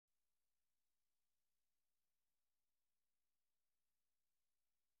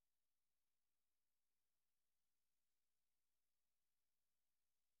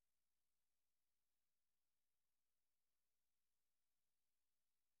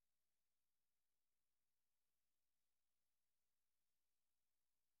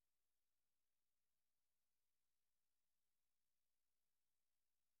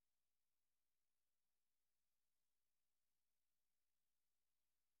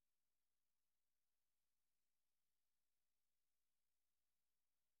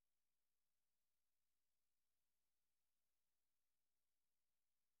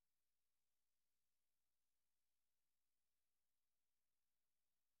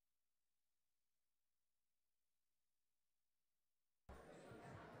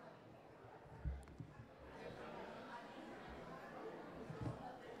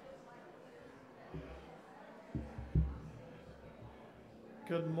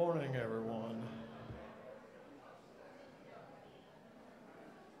Good morning, everyone.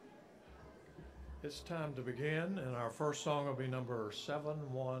 It's time to begin, and our first song will be number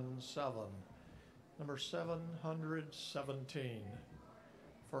 717. Number 717.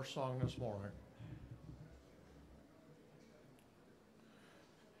 First song this morning.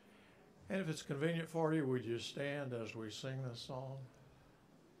 And if it's convenient for you, would you stand as we sing this song?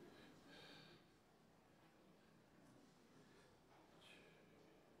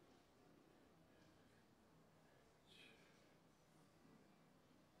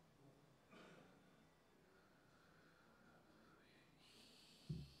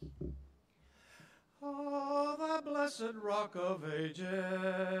 Oh, the blessed rock of ages,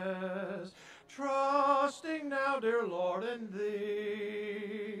 trusting now, dear Lord, in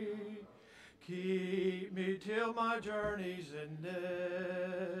thee. Keep me till my journey's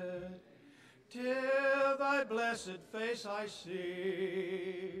ended, till thy blessed face I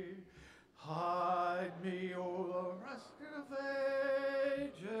see. Hide me, O rescue of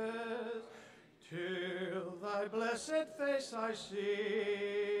ages, till thy blessed face I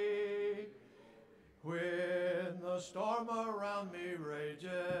see. When the storm around me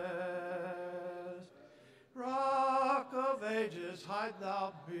rages, Rock of ages, hide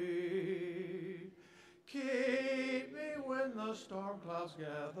thou be. Keep me when the storm clouds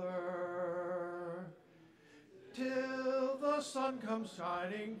gather, till the sun comes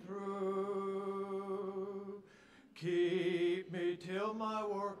shining through. Keep me till my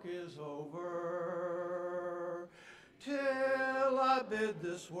work is over, till I bid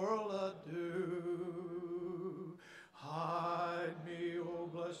this world adieu. Hide me, O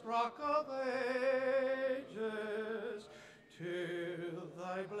blessed rock of ages, till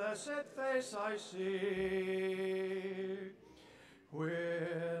thy blessed face I see.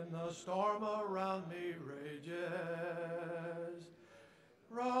 When the storm around me rages,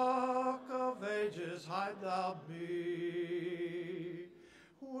 Rock of ages, hide thou be.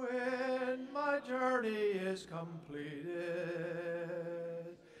 When my journey is completed,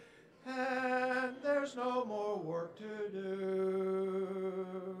 and there's no more work to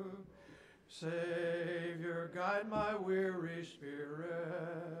do, Savior, guide my weary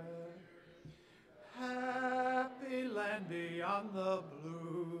spirit. Happy land beyond the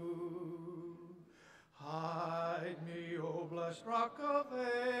blue. Hide me, O blessed rock of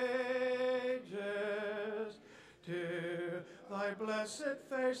ages, till thy blessed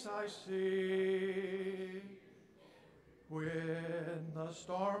face I see. When the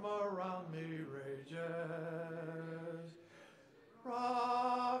storm around me rages,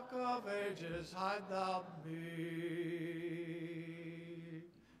 Rock of ages, hide thou me.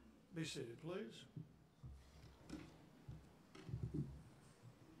 Be seated, please.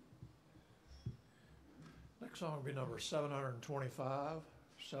 Next song will be number 725,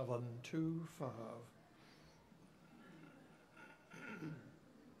 725.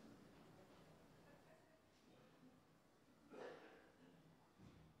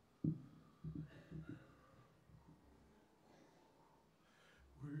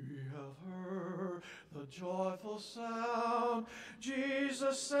 We have heard the joyful sound,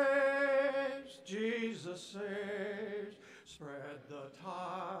 Jesus saves, Jesus saves. Spread the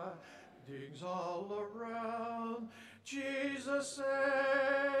tidings all around, Jesus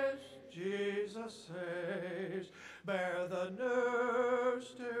saves, Jesus saves. Bear the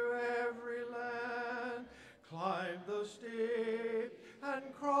news to every land, climb the steep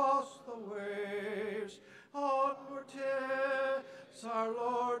and cross the waves. Onward 'tis our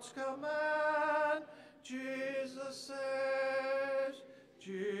Lord's command. Jesus saves,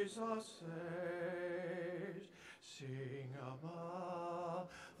 Jesus saves. Sing above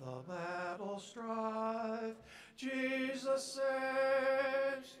the battle strife, Jesus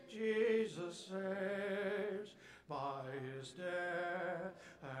saves, Jesus saves. By his death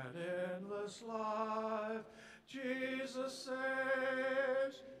and endless life, Jesus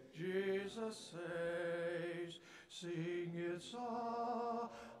saves, Jesus saves. Sing it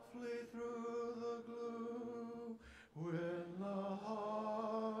softly through the gloom, when the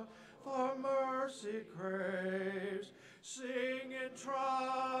heart for mercy craves. Sing in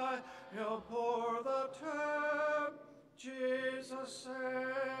triumph o'er the tomb, Jesus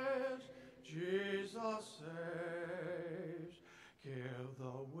saves, Jesus saves. Give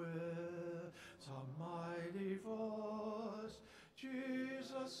the winds a mighty voice,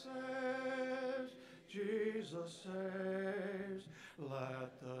 Jesus saves, Jesus saves.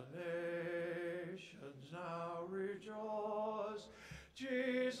 Let the nations now rejoice,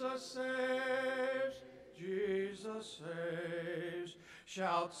 Jesus saves, Jesus saves.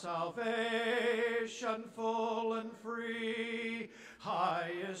 Shout salvation full and free,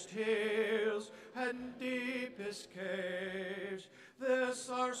 highest hills and deepest caves. This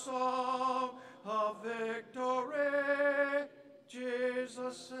our song of victory.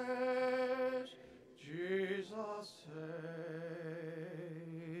 Jesus saves, Jesus saves.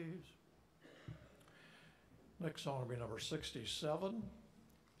 Next song will be number 67,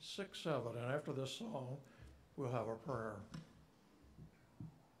 6-7, and after this song, we'll have a prayer.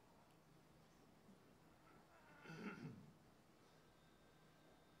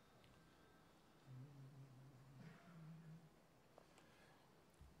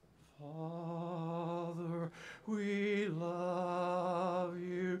 Father, we love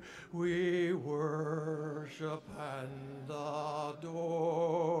you, we worship and adore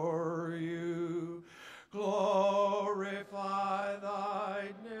you. Glorify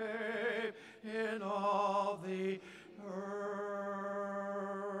thy name in all the earth.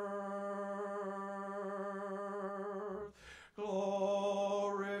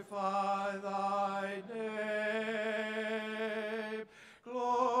 Glorify thy name.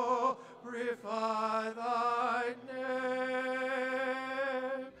 Glorify thy name.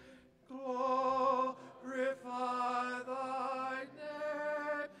 Glorify thy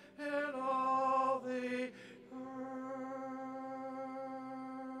name in all the earth.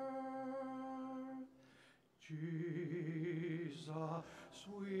 Jesus,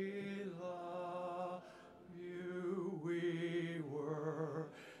 we love you, we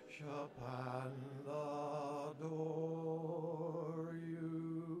worship and adore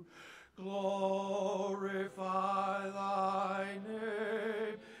you. Glorify thy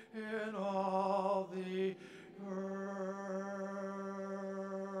name in all the earth.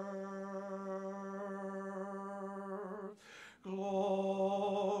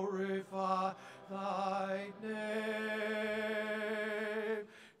 Glorify thy name.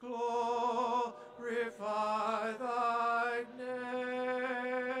 Glorify thy name.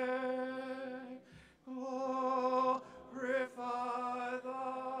 Glorify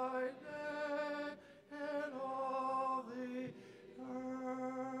thy name in all the earth.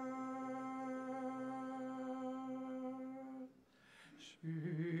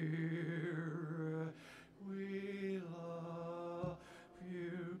 Spirit, we love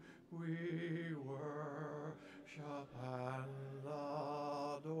you, we worship and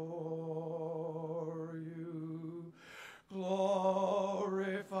adore you.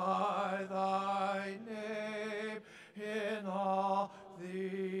 Glorify thy name in all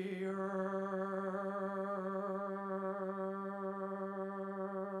the earth.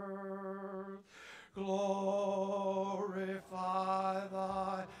 Glorify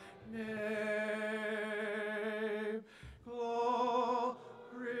thy name. Glorify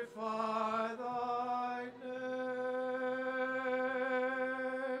thy name.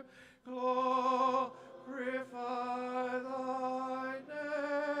 Glorify thy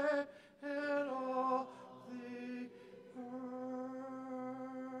name in all the earth.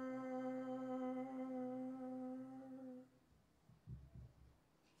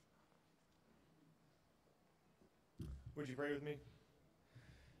 Would you pray with me?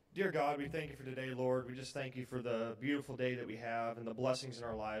 Dear God, we thank you for today, Lord. We just thank you for the beautiful day that we have and the blessings in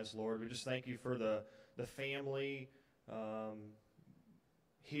our lives, Lord. We just thank you for the family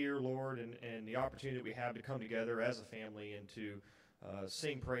here, Lord, and the opportunity that we have to come together as a family and to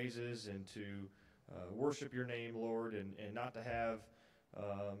sing praises and to worship your name, Lord, and not to have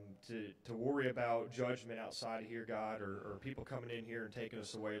to worry about judgment outside of here, God, or people coming in here and taking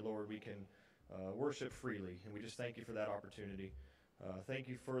us away, Lord. We can worship freely, and we just thank you for that opportunity. Thank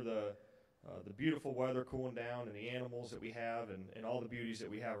you for the beautiful weather cooling down and the animals that we have and all the beauties that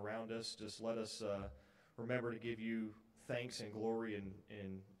we have around us. Just let us remember to give you thanks and glory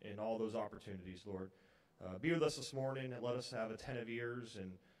in all those opportunities, Lord. Be with us this morning and let us have attentive ears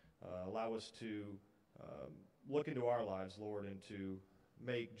and allow us to look into our lives, Lord, and to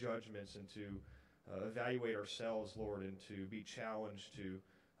make judgments and to evaluate ourselves, Lord, and to be challenged to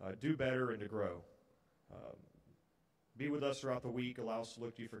do better and to grow. Be with us throughout the week. Allow us to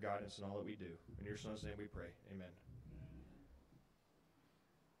look to you for guidance in all that we do. In your Son's name we pray. Amen.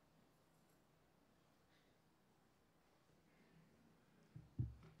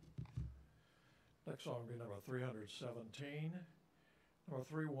 Next song will be number 317, number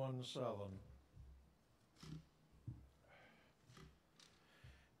 317.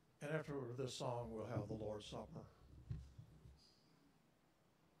 And after this song, we'll have the Lord's Supper.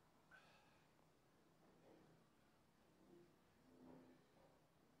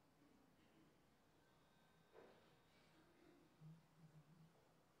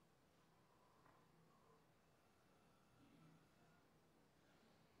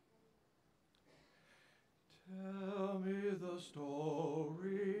 Tell me the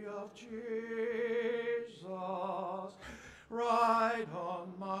story of Jesus, write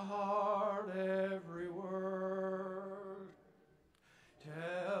on my heart every word.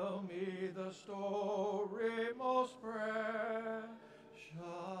 Tell me the story most precious,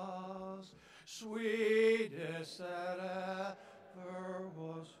 sweetest that ever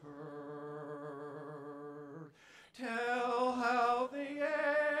was heard. Tell how the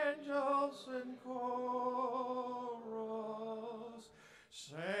angels in chorus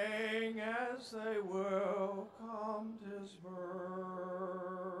sang as they welcomed his birth.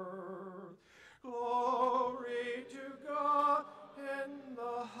 Glory to God in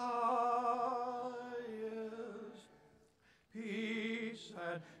the highest, peace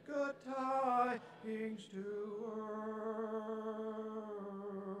and good tidings to earth.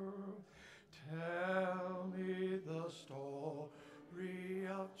 Tell me the story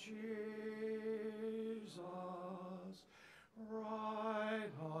of Jesus,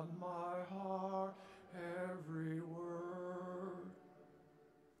 write on my heart every word.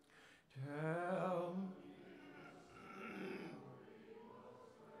 Tell me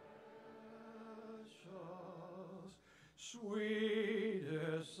precious,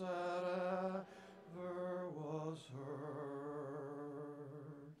 sweetest that ever was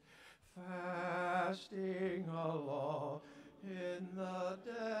heard. Fasting alone in the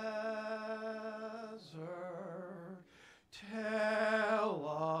desert, tell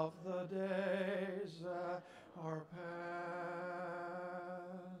of the days that are past,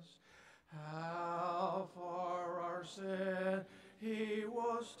 how far our sin he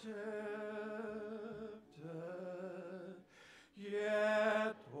was tempted,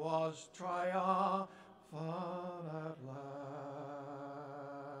 yet was triumphant at last.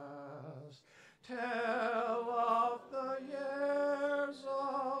 Tell of the years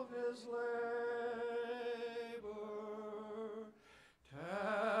of his labor,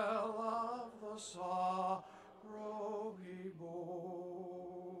 tell of the sorrow he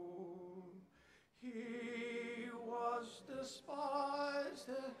bore. He was despised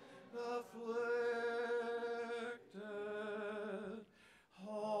and afflicted,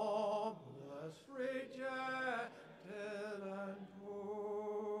 homeless, rejected, and poor.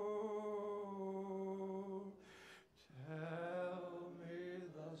 Tell me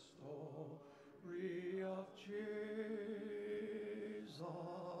the story of Jesus,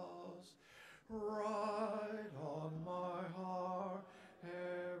 write on my heart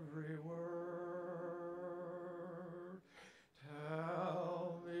every word.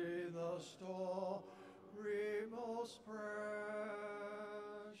 Tell me the story most precious,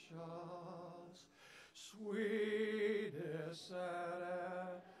 sweetest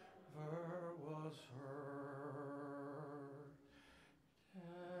that ever was heard.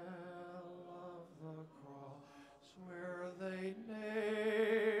 Tell of the cross where they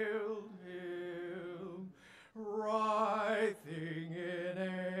nailed him, writhing in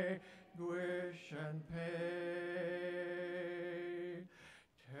anguish and pain.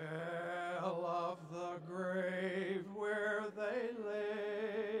 Tell of the grave where they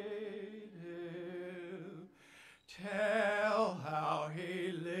laid him. Tell how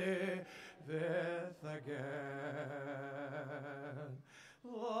he liveth again.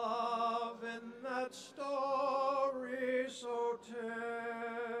 Love in that story so tender,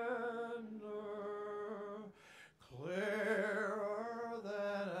 clearer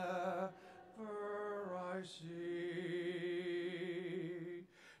than ever I see.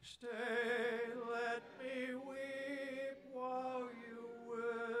 Stay, let me weep while you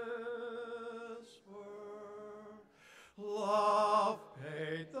whisper. Love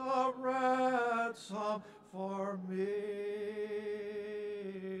paid the ransom for me.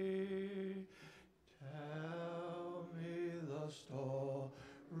 Tell me the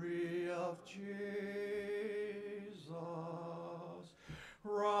story of Jesus,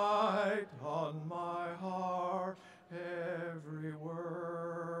 write on my heart every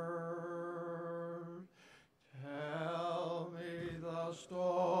word. Tell me the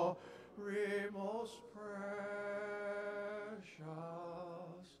story most precious,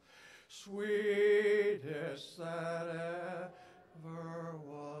 sweetest that ever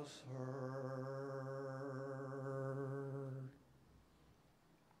was heard.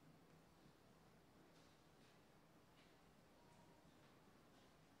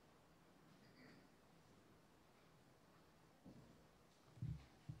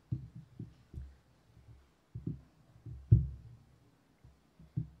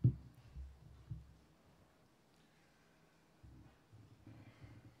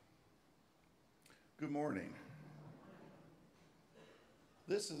 Good morning.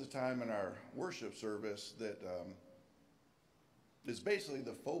 This is a time in our worship service that is basically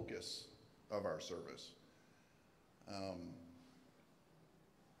the focus of our service.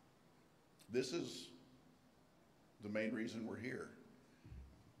 This is the main reason we're here.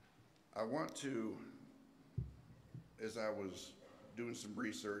 I want to, as I was doing some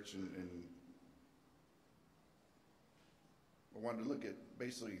research and I wanted to look at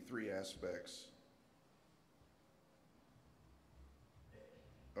basically three aspects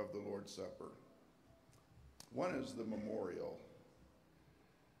of the Lord's Supper. One is the memorial.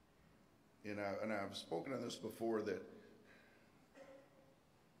 And I've spoken on this before that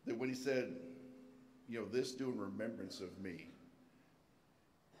when he said, this do in remembrance of me,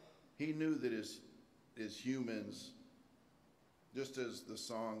 he knew that as humans, just as the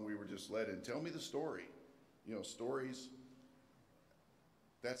song we were just led in, tell me the story. Stories,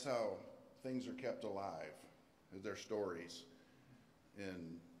 that's how things are kept alive, they're stories.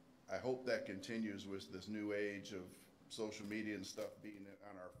 And I hope that continues with this new age of social media and stuff being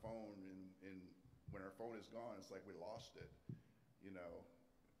on our phone. And when our phone is gone, it's like we lost it,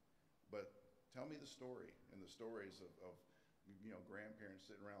 But tell me the story, and the stories of grandparents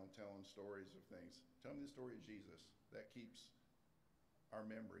sitting around telling stories of things. Tell me the story of Jesus. That keeps our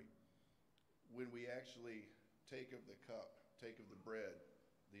memory. When we actually take of the cup, take of the bread,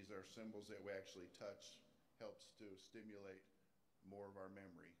 these are symbols that we actually touch, helps to stimulate more of our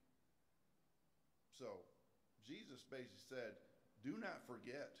memory. So Jesus basically said, do not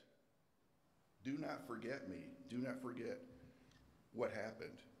forget. Do not forget me. Do not forget what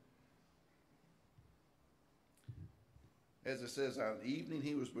happened. As it says, on the evening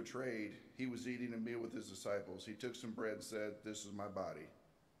he was betrayed, he was eating a meal with his disciples. He took some bread and said, this is my body.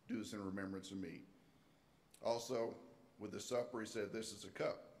 Do this in remembrance of me. Also, with the supper, he said, this is a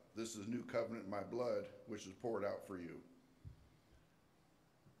cup. This is a new covenant in my blood, which is poured out for you.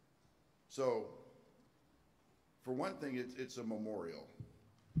 So, for one thing, it's a memorial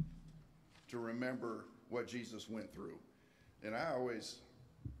to remember what Jesus went through. And I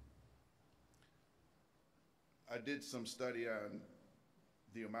did some study on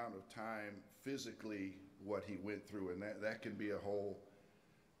the amount of time physically what he went through, and that can be a whole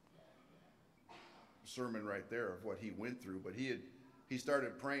sermon right there of what he went through. But he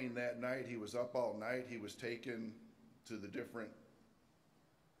started praying that night. He was up all night. He was taken to the different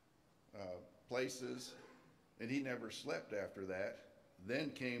places, and he never slept after that. Then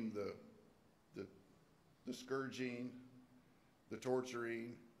came the scourging, the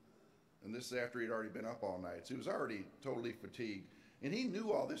torturing, and this is after he'd already been up all night. So he was already totally fatigued. And he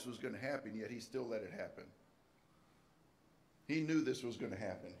knew all this was going to happen, yet he still let it happen. He knew this was going to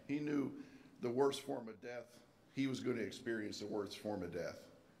happen. He knew the worst form of death. He was going to experience the worst form of death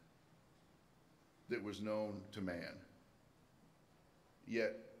that was known to man.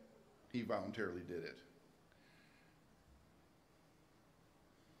 Yet he voluntarily did it.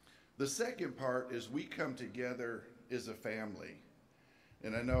 The second part is we come together as a family.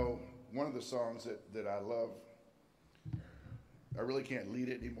 And I know one of the songs that I love, I really can't lead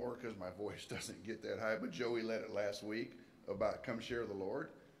it anymore because my voice doesn't get that high, but Joey led it last week about come share the Lord.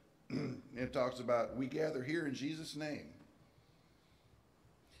 And it talks about we gather here in Jesus' name.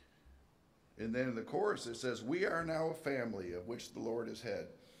 And then in the chorus it says, we are now a family of which the Lord is head.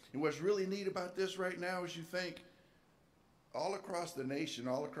 And what's really neat about this right now is you think all across the nation,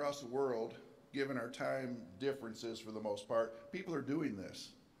 all across the world, given our time differences for the most part, people are doing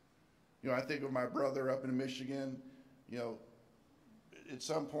this. I think of my brother up in Michigan, at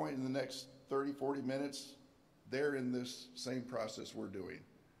some point in the next 30, 40 minutes, they're in this same process we're doing.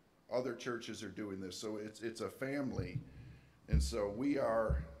 Other churches are doing this. So it's a family. And so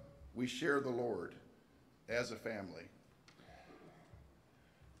we share the Lord as a family.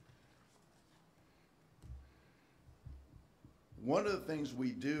 One of the things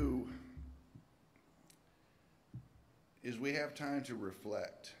we do is we have time to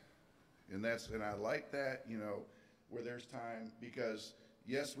reflect. And I like that, where there's time, because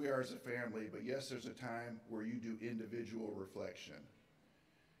yes, we are as a family, but yes, there's a time where you do individual reflection.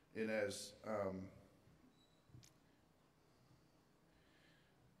 And as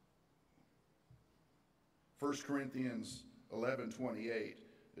 1 Corinthians 11:28,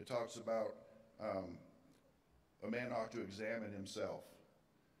 it talks about a man ought to examine himself.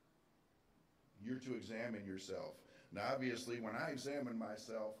 You're to examine yourself. Now, obviously, when I examine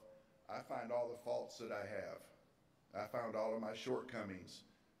myself, I find all the faults that I have. I found all of my shortcomings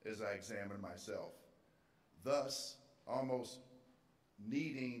as I examine myself. Thus, almost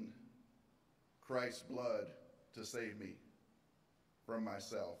needing Christ's blood to save me from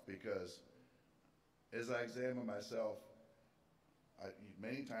myself, because as I examine myself,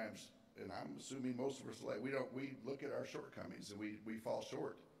 many times and I'm assuming most of us we look at our shortcomings and we fall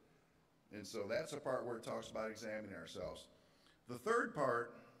short. And so that's a part where it talks about examining ourselves. The third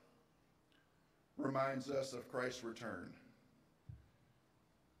part reminds us of Christ's return,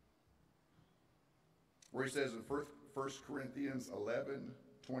 where he says in 1 Corinthians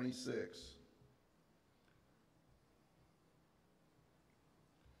 11:26,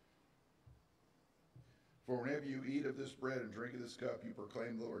 for whenever you eat of this bread and drink of this cup, you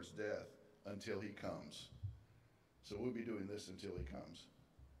proclaim the Lord's death until he comes. So we'll be doing this until he comes.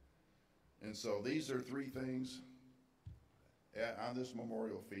 And so these are three things on this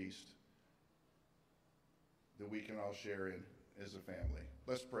memorial feast that we can all share in as a family.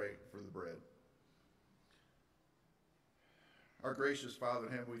 Let's pray for the bread. Our gracious Father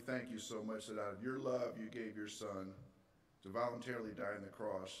in heaven, we thank you so much that out of your love you gave your Son to voluntarily die on the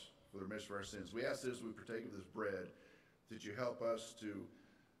cross for the remission of our sins. We ask that as we partake of this bread, that you help us to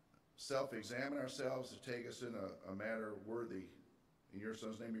self-examine ourselves, to take us in a manner worthy. In your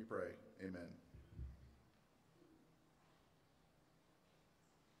Son's name we pray. Amen.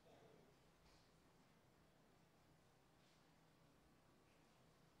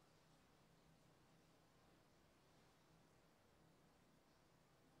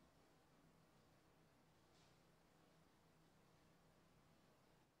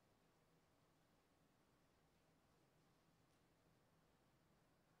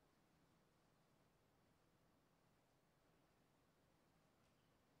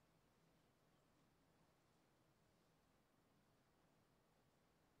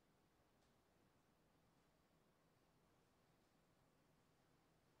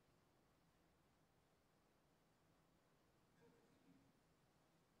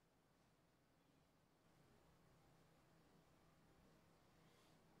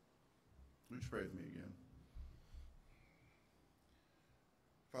 Would you pray with me again?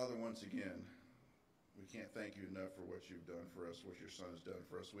 Father, once again, we can't thank you enough for what you've done for us, what your Son has done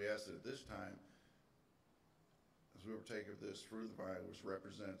for us. We ask that at this time, as we partake of this fruit of the vine, which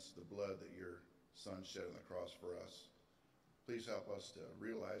represents the blood that your Son shed on the cross for us, please help us to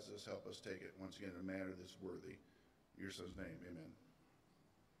realize this. Help us take it once again in a manner that's worthy. In your Son's name, amen.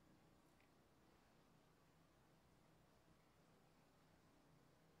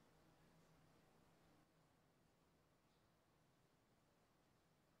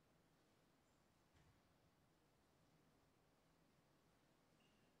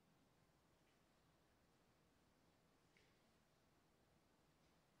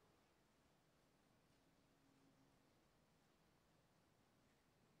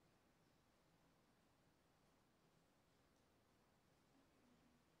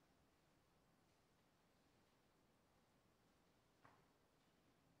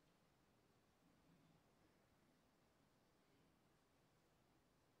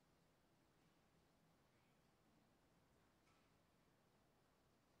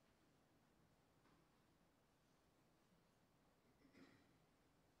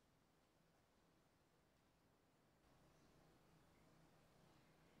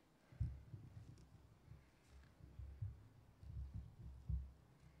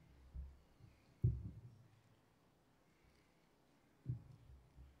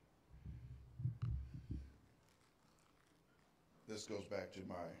 This goes back to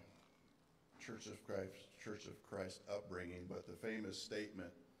my Church of Christ upbringing, but the famous statement,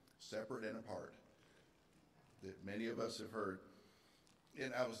 separate and apart, that many of us have heard.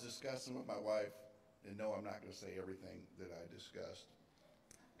 And I was discussing with my wife, and no, I'm not going to say everything that I discussed,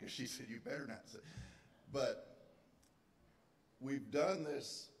 because she said, you better not say. But we've done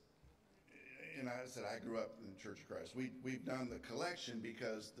this, and I said, I grew up in the Church of Christ. We've done the collection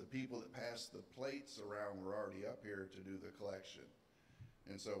because the people that passed the plates around were already up here to do the collection.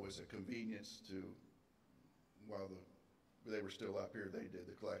 And so it was a convenience to, while they were still up here, they did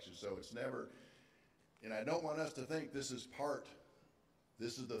the collection. So it's never, and I don't want us to think this is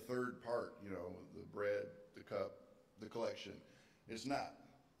the third part, the bread, the cup, the collection. It's not.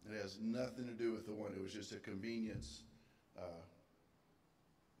 It has nothing to do with the one. It was just a convenience.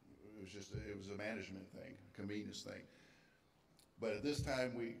 It was a management thing, a convenience thing. But at this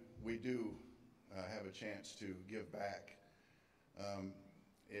time, we do have a chance to give back.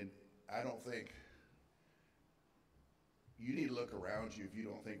 And I don't think, you need to look around you if you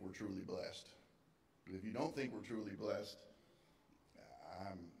don't think we're truly blessed. If you don't think we're truly blessed,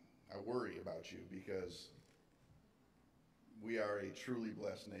 I worry about you, because we are a truly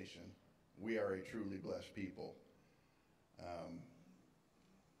blessed nation. We are a truly blessed people.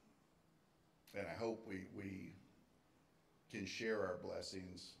 And I hope we can share our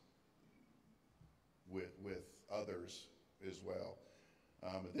blessings with others as well.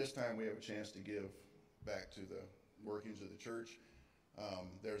 At this time, we have a chance to give back to the workings of the church.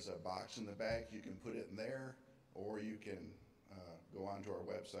 There's a box in the back. You can put it in there, or you can go onto our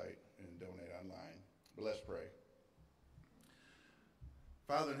website and donate online. But let's pray.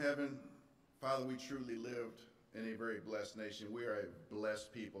 Father in heaven, Father, we truly lived in a very blessed nation. We are a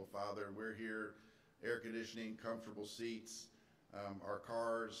blessed people, Father. We're here, air conditioning, comfortable seats, our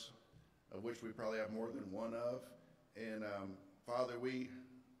cars, of which we probably have more than one of. And Father, we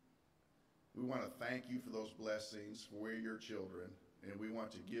want to thank you for those blessings. We're your children, and we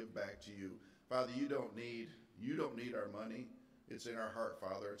want to give back to you. Father, you don't need our money. It's in our heart,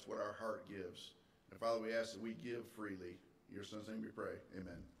 Father. It's what our heart gives. And Father, we ask that we give freely. In your Son's name we pray.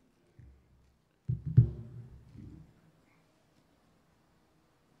 Amen.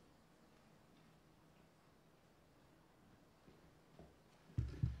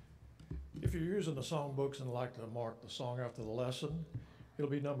 If you're using the songbooks and like to mark the song after the lesson,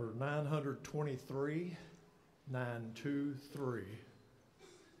 it'll be number 923, 923.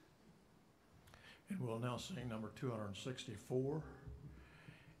 And we'll now sing number 264.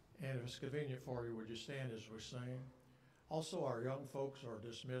 And if it's convenient for you, would you stand as we sing? Also, our young folks are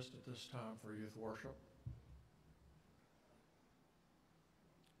dismissed at this time for youth worship.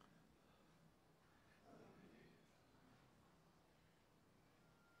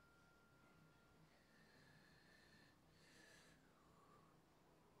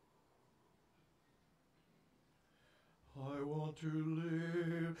 I want to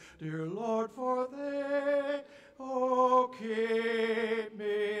live, dear Lord, for thee. Oh, keep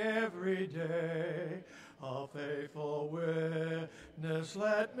me every day. A faithful witness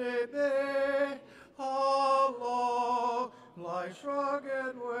let me be along life's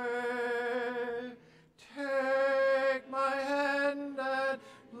rugged way. Take my hand and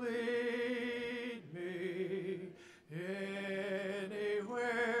lead me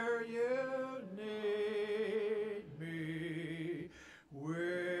anywhere you need me.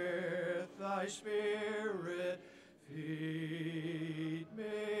 With thy Spirit feed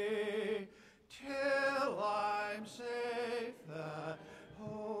me till I'm safe at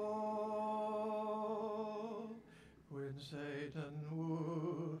home. When Satan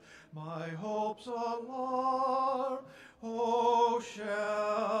would my hopes alarm, oh,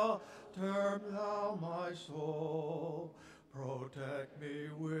 shelter thou my soul. Protect me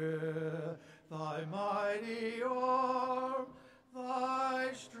with thy mighty arm.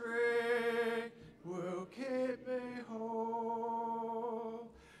 Thy strength will keep me whole.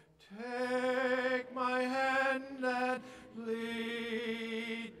 Take my hand and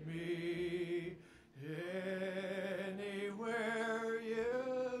lead me anywhere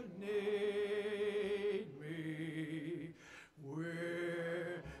you need me.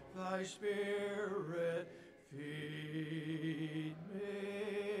 With thy Spirit feed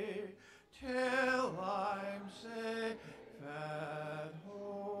me till I'm safe at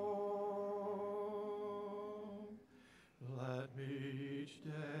home. Let me each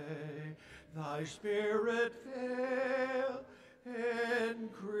day thy Spirit fill,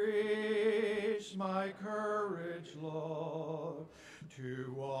 increase my courage, Lord,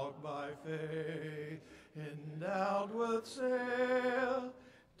 to walk by faith, endowed with zeal,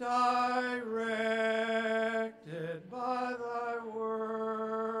 directed by thy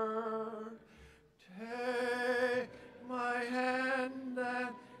word. Take my hand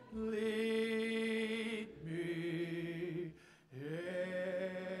and lead me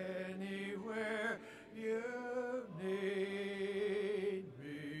anywhere you need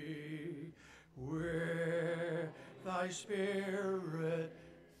me. Where thy Spirit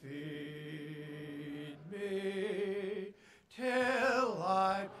feed me till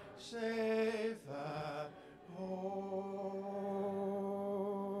I'm safe at home.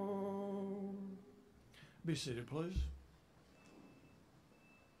 Be seated, please.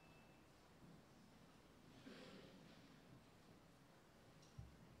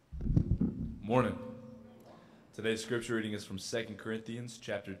 Morning. Today's scripture reading is from 2 Corinthians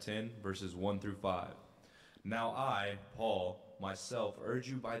chapter 10, verses 1 through 5. Now I, Paul, myself urge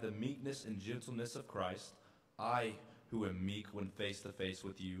you by the meekness and gentleness of Christ, I who am meek when face to face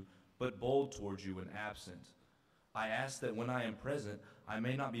with you, but bold towards you when absent. I ask that when I am present, I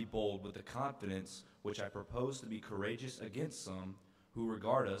may not be bold with the confidence which I propose to be courageous against some who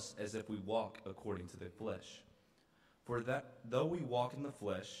regard us as if we walk according to the flesh. For that though we walk in the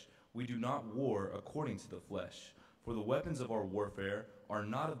flesh, we do not war according to the flesh. For the weapons of our warfare are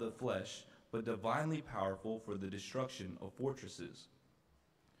not of the flesh, but divinely powerful for the destruction of fortresses.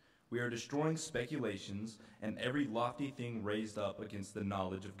 We are destroying speculations and every lofty thing raised up against the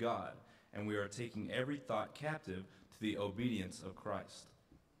knowledge of God, and we are taking every thought captive to the obedience of Christ.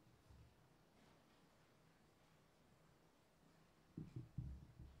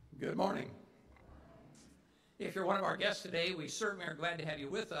 Good morning. If you're one of our guests today, we certainly are glad to have you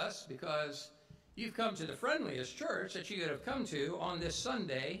with us because you've come to the friendliest church that you could have come to on this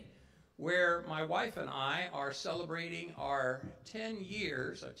Sunday, where my wife and I are celebrating our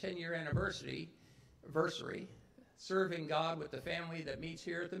 10-year anniversary, serving God with the family that meets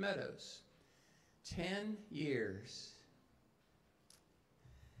here at the Meadows. 10 years.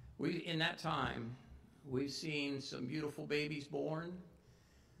 In that time, we've seen some beautiful babies born.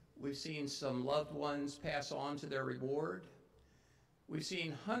 We've seen some loved ones pass on to their reward. We've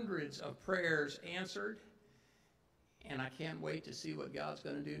seen hundreds of prayers answered, and I can't wait to see what God's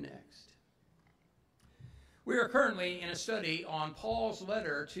going to do next. We are currently in a study on Paul's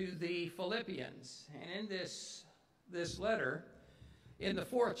letter to the Philippians, and in this letter, in the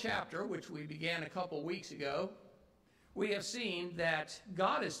 4th chapter, which we began a couple weeks ago, we have seen that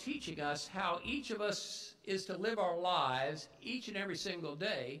God is teaching us how each of us is to live our lives each and every single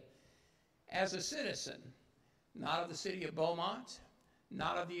day as a citizen, not of the city of Beaumont,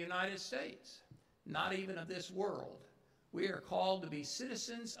 not of the United States, not even of this world. We are called to be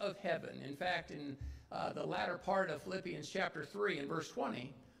citizens of heaven. In fact, in the latter part of Philippians chapter 3 and verse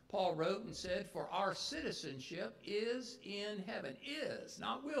 20, Paul wrote and said, "For our citizenship is in heaven." Is,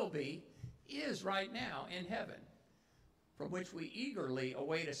 not will be, is right now in heaven, from which we eagerly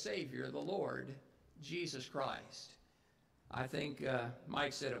await a Savior, the Lord Jesus Christ. I think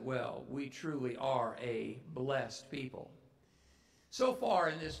Mike said it well. We truly are a blessed people. So far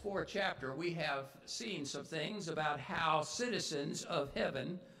in this 4th chapter, we have seen some things about how citizens of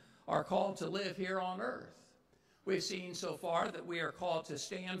heaven are called to live here on earth. We've seen so far that we are called to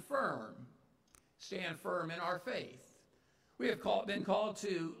stand firm in our faith. We have been called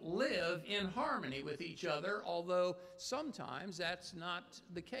to live in harmony with each other, although sometimes that's not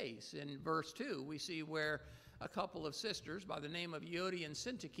the case. In verse 2, we see where a couple of sisters by the name of Yodi and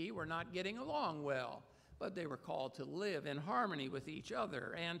Syntyche were not getting along well, but they were called to live in harmony with each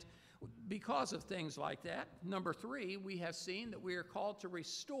other. And because of things like that, number 3, we have seen that we are called to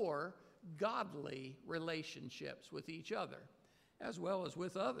restore godly relationships with each other, as well as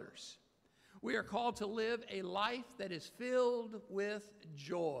with others. We are called to live a life that is filled with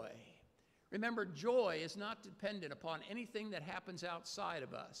joy. Remember, joy is not dependent upon anything that happens outside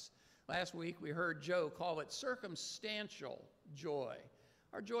of us. Last week, we heard Joe call it circumstantial joy.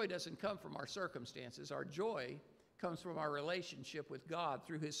 Our joy doesn't come from our circumstances. Our joy comes from our relationship with God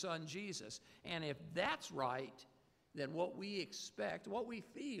through his Son, Jesus. And if that's right, then what we expect, what we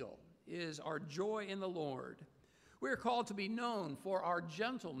feel, is our joy in the Lord. We are called to be known for our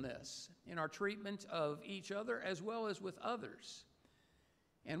gentleness in our treatment of each other as well as with others.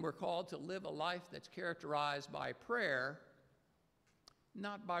 And we're called to live a life that's characterized by prayer,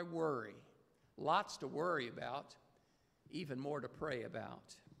 not by worry. Lots to worry about, even more to pray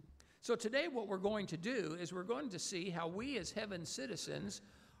about. So today what we're going to do is we're going to see how we as heaven citizens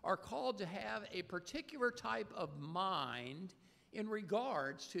are called to have a particular type of mind in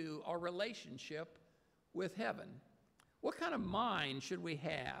regards to our relationship with heaven. What kind of mind should we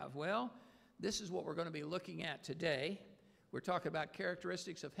have? Well, this is what we're going to be looking at today. We're talking about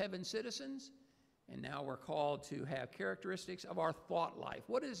characteristics of heaven citizens, and now we're called to have characteristics of our thought life.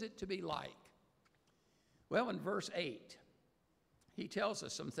 What is it to be like? Well, in verse 8, he tells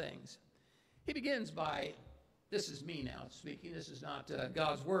us some things. He begins by, this is me now speaking, this is not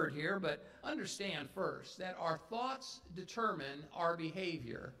God's word here, but understand first that our thoughts determine our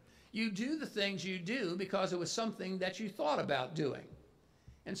behavior. You do the things you do because it was something that you thought about doing.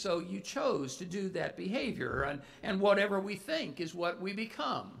 And so you chose to do that behavior, and whatever we think is what we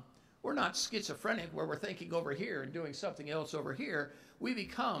become. We're not schizophrenic where we're thinking over here and doing something else over here. We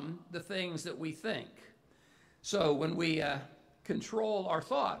become the things that we think. So when we control our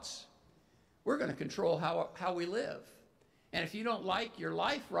thoughts, we're going to control how we live. And if you don't like your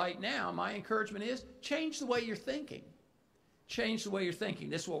life right now, my encouragement is change the way you're thinking. Change the way you're thinking.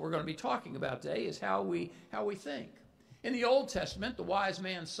 This is what we're going to be talking about today, is how we think. In the Old Testament, the wise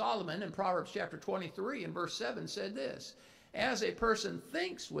man Solomon in Proverbs chapter 23 and verse 7 said this, "As a person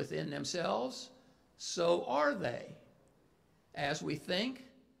thinks within themselves, so are they. As we think,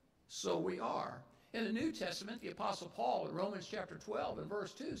 so we are." In the New Testament, the Apostle Paul in Romans chapter 12 and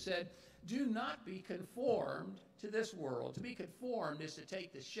verse 2 said, "Do not be conformed to this world." To be conformed is to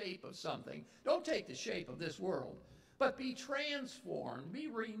take the shape of something. Don't take the shape of this world, but be transformed, be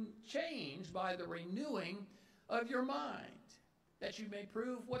changed by the renewing of your mind, that you may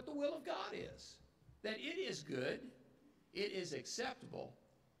prove what the will of God is, that it is good, it is acceptable,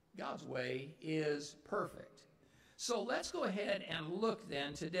 God's way is perfect. So let's go ahead and look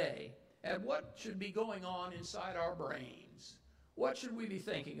then today at what should be going on inside our brains. What should we be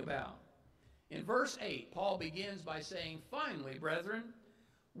thinking about? In verse 8, Paul begins by saying, finally, brethren,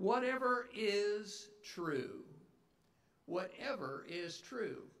 whatever is true. Whatever is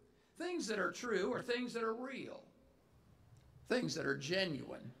true. Things that are true are things that are real. Things that are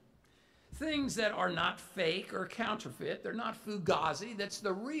genuine. Things that are not fake or counterfeit. They're not fugazi. That's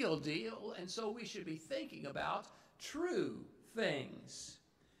the real deal. And so we should be thinking about true things.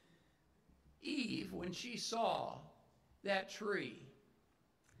 Eve, when she saw that tree,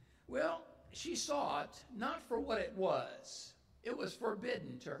 well, she saw it not for what it was. It was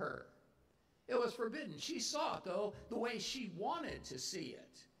forbidden to her. It was forbidden. She saw it, though, the way she wanted to see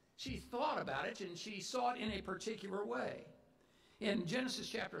it. She thought about it, and she saw it in a particular way. In Genesis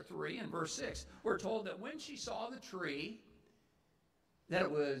chapter 3 and verse 6, we're told that when she saw the tree, that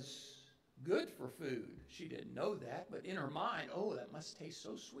it was good for food. She didn't know that, but in her mind, oh, that must taste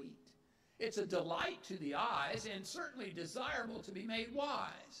so sweet. It's a delight to the eyes and certainly desirable to be made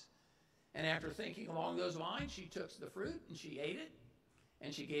wise. And after thinking along those lines, she took the fruit and she ate it,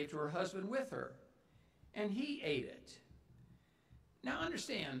 and she gave to her husband with her, and he ate it. Now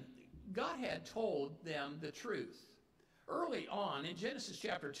understand, God had told them the truth. Early on in Genesis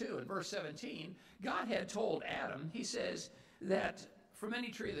chapter 2 and verse 17, God had told Adam, he says, that from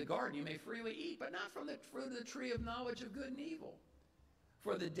any tree of the garden you may freely eat, but not from the fruit of the tree of knowledge of good and evil.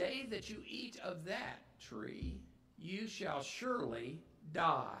 For the day that you eat of that tree, you shall surely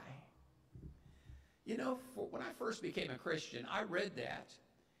die. You know, when I first became a Christian, I read that.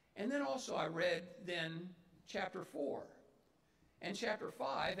 And then also I read then chapter 4 and chapter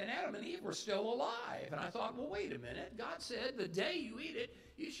 5, and Adam and Eve were still alive. And I thought, well, wait a minute. God said, the day you eat it,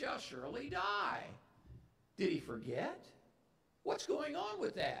 you shall surely die. Did he forget? What's going on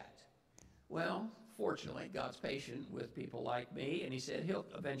with that? Well, fortunately, God's patient with people like me, and he said he'll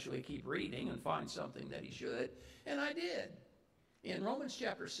eventually keep reading and find something that he should, and I did. In Romans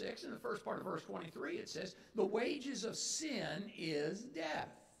chapter 6, in the first part of verse 23, it says, the wages of sin is death.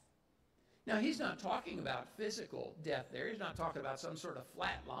 Now, he's not talking about physical death there. He's not talking about some sort of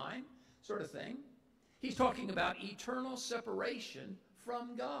flat line sort of thing. He's talking about eternal separation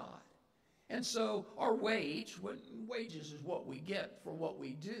from God. And so our wages is what we get for what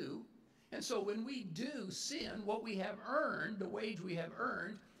we do. And so when we do sin, what we have earned, the wage we have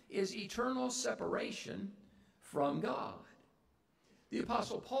earned, is eternal separation from God. The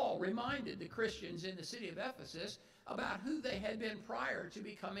Apostle Paul reminded the Christians in the city of Ephesus about who they had been prior to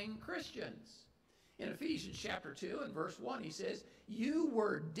becoming Christians. In Ephesians chapter 2 and verse 1, he says, you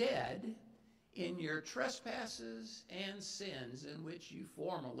were dead in your trespasses and sins in which you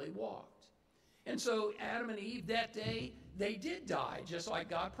formerly walked. And so Adam and Eve that day, they did die just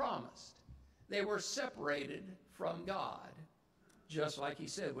like God promised. They were separated from God, just like he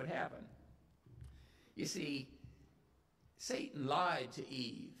said would happen. You see, Satan lied to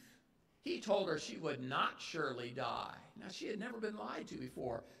Eve. He told her she would not surely die. Now, she had never been lied to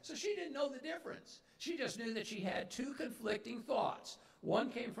before, so she didn't know the difference. She just knew that she had two conflicting thoughts.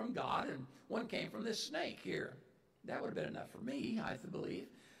 One came from God and one came from this snake here. That would have been enough for me, I believe.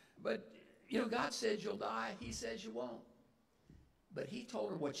 But, you know, God says you'll die. He says you won't. But he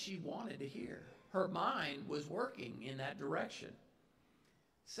told her what she wanted to hear. Her mind was working in that direction.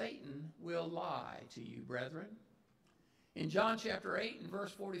 Satan will lie to you, brethren. In John chapter 8 and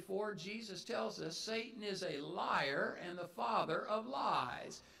verse 44, Jesus tells us Satan is a liar and the father of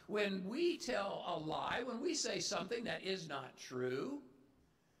lies. When we tell a lie, when we say something that is not true,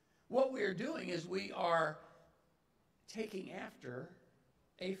 what we are doing is we are taking after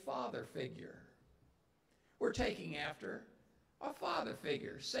a father figure. We're taking after a father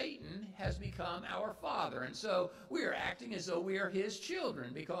figure. Satan has become our father, and so we are acting as though we are his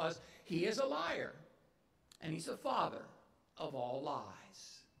children because he is a liar and he's the father of all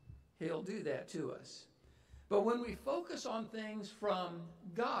lies. He'll do that to us. But when we focus on things from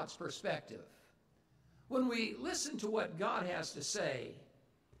God's perspective, when we listen to what God has to say,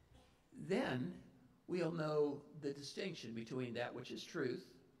 then we'll know the distinction between that which is truth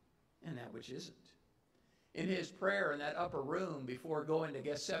and that which isn't. In his prayer in that upper room before going to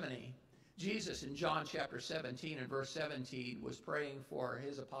Gethsemane, Jesus in John chapter 17 and verse 17 was praying for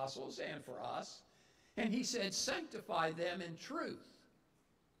his apostles and for us. And he said, sanctify them in truth.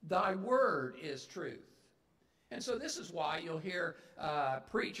 Thy word is truth. And so this is why you'll hear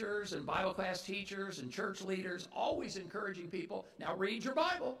preachers and Bible class teachers and church leaders always encouraging people, now read your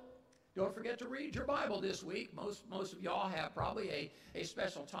Bible. Don't forget to read your Bible this week. Most of y'all have probably a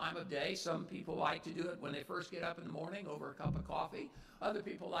special time of day. Some people like to do it when they first get up in the morning over a cup of coffee. Other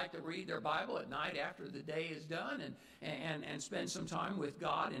people like to read their Bible at night after the day is done and spend some time with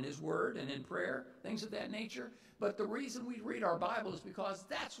God in His Word and in prayer, things of that nature. But the reason we read our Bible is because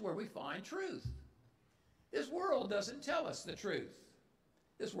that's where we find truth. This world doesn't tell us the truth.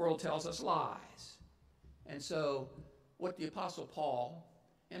 This world tells us lies. And so what the Apostle Paul,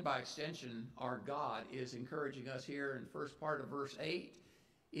 and by extension our God, is encouraging us here in the first part of verse 8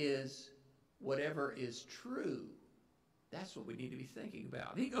 is whatever is true. That's what we need to be thinking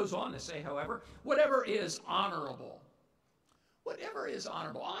about. He goes on to say, however, whatever is honorable. Whatever is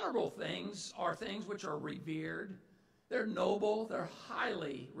honorable. Honorable things are things which are revered. They're noble. They're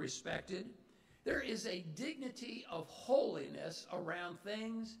highly respected. There is a dignity of holiness around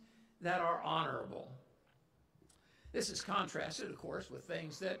things that are honorable. This is contrasted, of course, with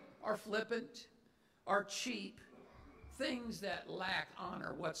things that are flippant, are cheap, things that lack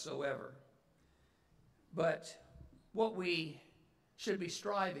honor whatsoever. But what we should be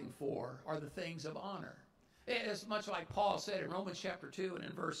striving for are the things of honor. It's much like Paul said in Romans chapter 2 and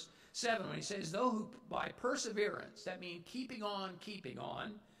in verse 7 when he says, though who by perseverance, that means keeping on,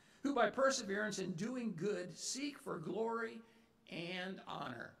 who by perseverance in doing good seek for glory and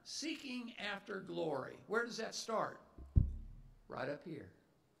honor. Seeking after glory. Where does that start? Right up here.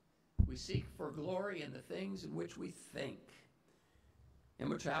 We seek for glory in the things in which we think.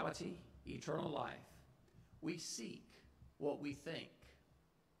 Immortality, eternal life. We seek what we think.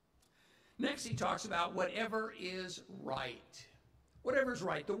 Next he talks about whatever is right. Whatever is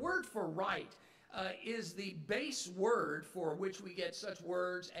right. The word for right is the base word for which we get such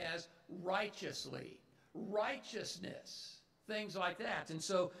words as righteously, righteousness, things like that. And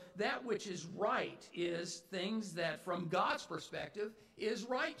so that which is right is things that from God's perspective is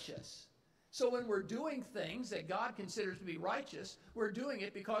righteous. So when we're doing things that God considers to be righteous, we're doing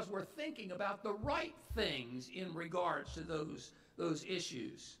it because we're thinking about the right things in regards to those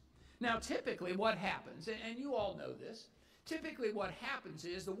issues. Now typically what happens, and you all know this, typically what happens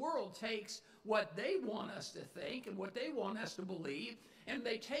is the world takes what they want us to think and what they want us to believe, and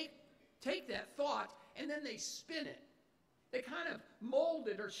they take that thought and then they spin it. They kind of mold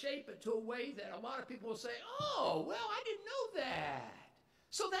it or shape it to a way that a lot of people will say, oh, well, I didn't know that.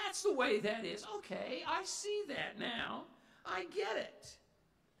 So that's the way that is. Okay, I see that now. I get it.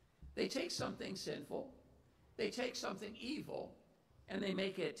 They take something sinful, they take something evil, and they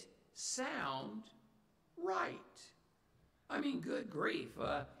make it sound right. I mean, good grief.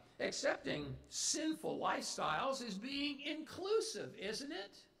 Accepting sinful lifestyles is being inclusive, isn't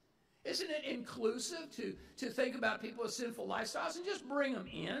it? Isn't it inclusive to think about people with sinful lifestyles and just bring them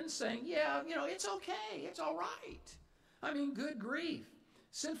in saying, yeah, it's okay, it's all right. I mean, good grief.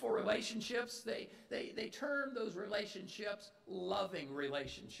 Sinful relationships, they term those relationships loving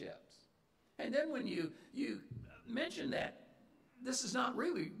relationships. And then when you mention that this is not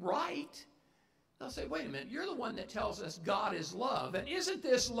really right, they'll say, wait a minute, you're the one that tells us God is love. And isn't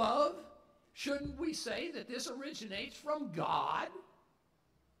this love? Shouldn't we say that this originates from God?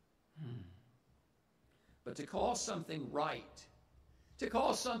 But to call something right, to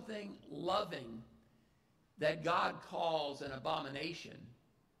call something loving that God calls an abomination,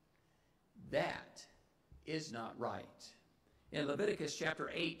 that is not right. In Leviticus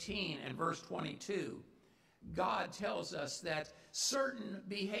chapter 18 and verse 22, God tells us that certain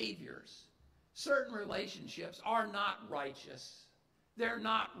behaviors, certain relationships are not righteous. They're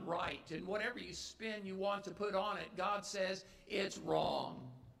not right. And whatever you spin you want to put on it, God says it's wrong.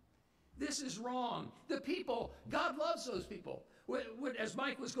 This is wrong. The people, God loves those people. As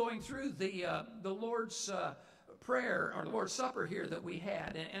Mike was going through the Lord's Prayer, or the Lord's Supper here that we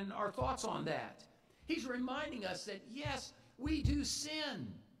had, and our thoughts on that, he's reminding us that, yes, we do sin,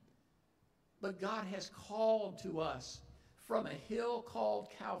 but God has called to us from a hill called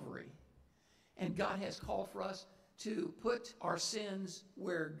Calvary, and God has called for us to put our sins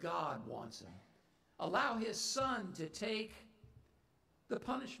where God wants them. Allow His Son to take the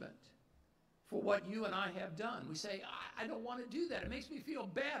punishment for what you and I have done. We say, I don't want to do that. It makes me feel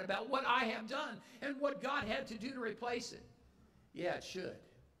bad about what I have done and what God had to do to replace it. Yeah, it should.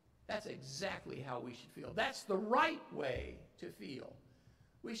 That's exactly how we should feel. That's the right way to feel.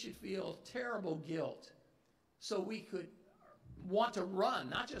 We should feel terrible guilt so we could want to run,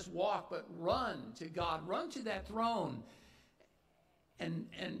 not just walk, but run to God, run to that throne and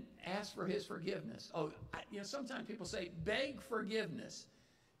ask for His forgiveness. Oh, sometimes people say, beg forgiveness.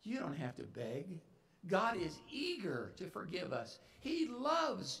 You don't have to beg. God is eager to forgive us. He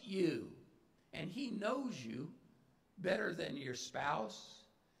loves you, and He knows you better than your spouse,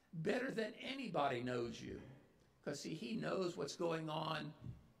 better than anybody knows you. Because, see, he knows what's going on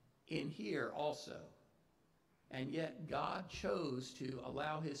in here also. And yet God chose to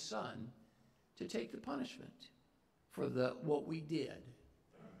allow his son to take the punishment for what we did.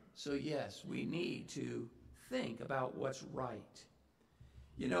 So, yes, we need to think about what's right.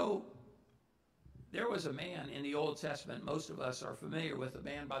 You know, there was a man in the Old Testament, most of us are familiar with, a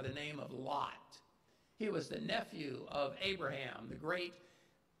man by the name of Lot. He was the nephew of Abraham, the great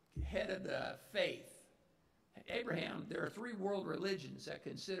head of the faith. Abraham, there are 3 world religions that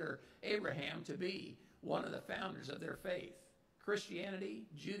consider Abraham to be one of the founders of their faith: Christianity,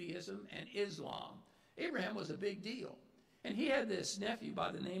 Judaism, and Islam. Abraham was a big deal. And he had this nephew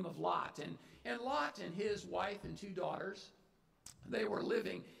by the name of Lot. And Lot and his wife and 2 daughters, they were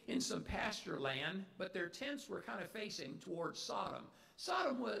living in some pasture land, but their tents were kind of facing towards Sodom.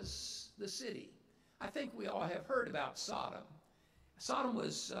 Sodom was the city. I think we all have heard about Sodom. Sodom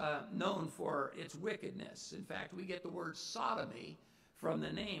was known for its wickedness. In fact, we get the word sodomy from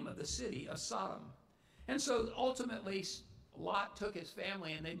the name of the city of Sodom. And so ultimately, Lot took his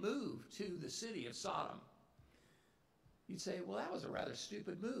family and they moved to the city of Sodom. You'd say, well, that was a rather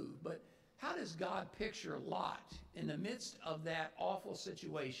stupid move. But how does God picture Lot in the midst of that awful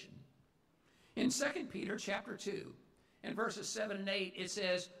situation? In 2 Peter chapter 2 and verses 7 and 8, it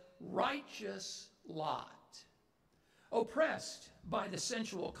says, righteous Lot, oppressed by the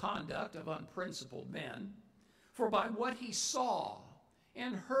sensual conduct of unprincipled men, for by what he saw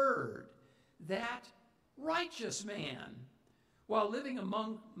and heard, that righteous man, while living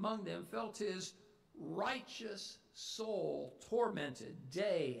among them, felt his righteous soul tormented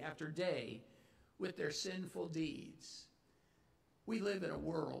day after day with their sinful deeds. We live in a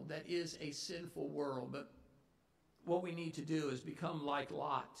world that is a sinful world, but what we need to do is become like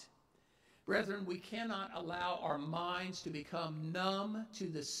Lot. Brethren, we cannot allow our minds to become numb to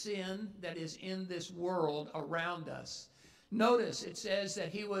the sin that is in this world around us. Notice it says that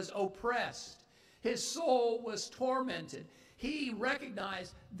he was oppressed. His soul was tormented. He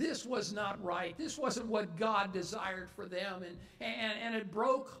recognized this was not right. This wasn't what God desired for them. And it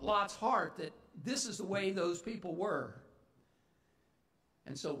broke Lot's heart that this is the way those people were.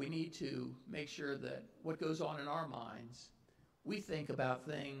 And so we need to make sure that what goes on in our minds, we think about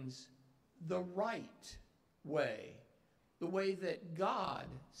things the right way, the way that God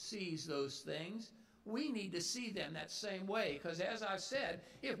sees those things. We need to see them that same way, because as I've said,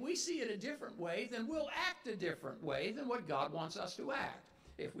 if we see it a different way, then we'll act a different way than what God wants us to act.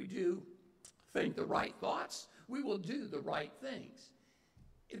 If we do think the right thoughts, we will do the right things.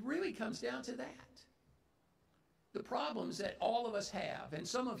 It really comes down to that. The problems that all of us have, and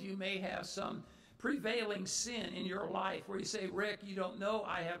some of you may have some prevailing sin in your life where you say, Rick, you don't know,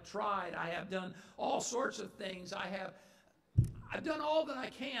 I have tried, I have done all sorts of things, I've done all that I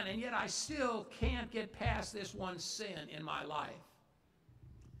can, and yet I still can't get past this one sin in my life.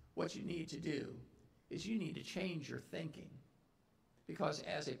 What you need to do is you need to change your thinking, because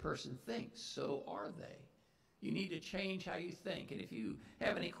as a person thinks, so are they. You need to change how you think, and if you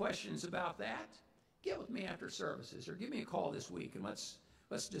have any questions about that, get with me after services, or give me a call this week, and let's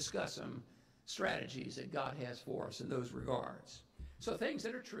discuss some strategies that God has for us in those regards. So things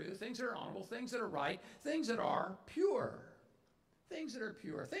that are true, things that are honorable, things that are right, things that are pure. Things that are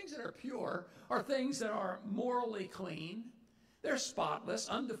pure. Things that are pure are things that are morally clean. They're spotless,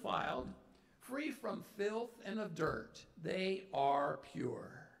 undefiled, free from filth and of dirt. They are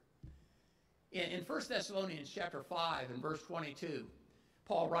pure. In 1 Thessalonians chapter 5 and verse 22,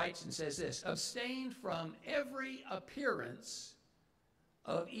 Paul writes and says this, abstain from every appearance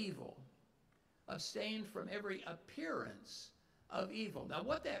of evil. Abstain from every appearance of evil. Now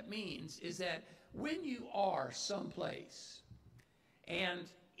what that means is that when you are someplace and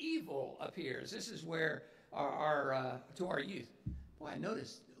evil appears, this is where to our youth. Boy, I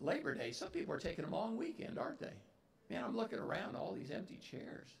noticed Labor Day, some people are taking a long weekend, aren't they? Man, I'm looking around, all these empty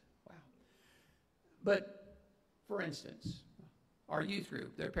chairs. Wow. But, for instance, our youth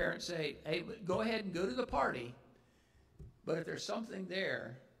group, their parents say, hey, go ahead and go to the party, but if there's something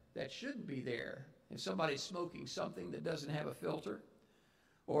there that shouldn't be there, if somebody's smoking something that doesn't have a filter,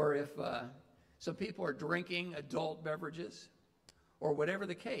 or if some people are drinking adult beverages, or whatever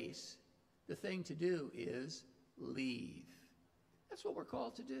the case, the thing to do is leave. That's what we're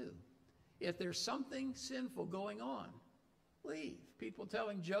called to do. If there's something sinful going on, leave. People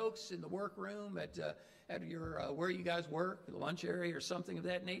telling jokes in the workroom at your where you guys work, the lunch area or something of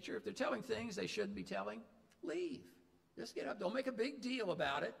that nature, if they're telling things they shouldn't be telling, leave. Just get up. Don't make a big deal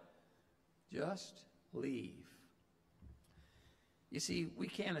about it. Just leave. You see, we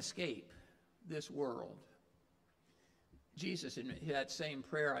can't escape this world. Jesus, in that same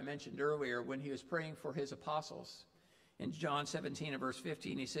prayer I mentioned earlier, when he was praying for his apostles, in John 17 and verse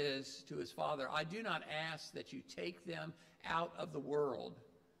 15, he says to his Father, I do not ask that you take them out of the world,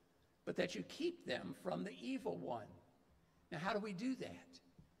 but that you keep them from the evil one. Now, how do we do that?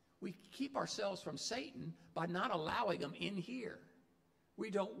 We keep ourselves from Satan by not allowing him in here. We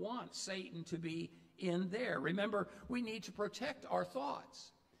don't want Satan to be in there. Remember, we need to protect our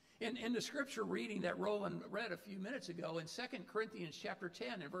thoughts. In the scripture reading that Roland read a few minutes ago, in 2 Corinthians chapter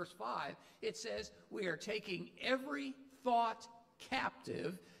 10 and verse 5, it says, we are taking every thought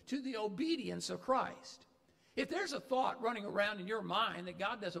captive to the obedience of Christ. If there's a thought running around in your mind that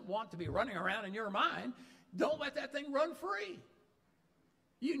God doesn't want to be running around in your mind, don't let that thing run free.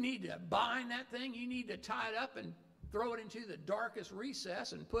 You need to bind that thing. You need to tie it up and throw it into the darkest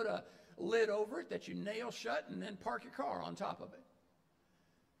recess and put a lid over it that you nail shut and then park your car on top of it.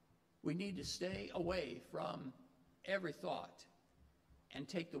 We need to stay away from every thought and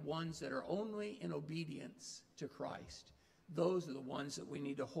take the ones that are only in obedience to Christ. Those are the ones that we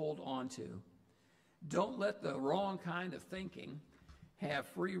need to hold on to. Don't let the wrong kind of thinking have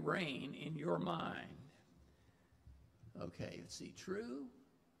free reign in your mind. Okay, let's see. True,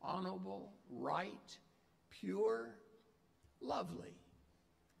 honorable, right, pure, lovely.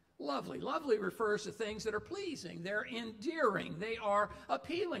 Lovely. Lovely refers to things that are pleasing. They're endearing. They are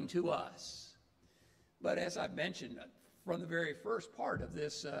appealing to us. But as I've mentioned from the very first part of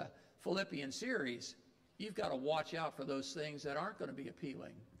this Philippians series, you've got to watch out for those things that aren't going to be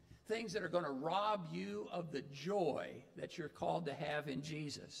appealing. Things that are going to rob you of the joy that you're called to have in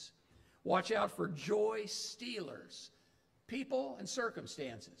Jesus. Watch out for joy stealers, people and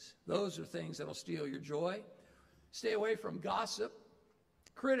circumstances. Those are things that will steal your joy. Stay away from gossip,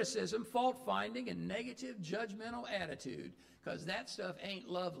 criticism, fault-finding, and negative judgmental attitude, because that stuff ain't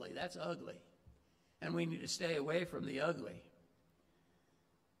lovely. That's ugly. And we need to stay away from the ugly.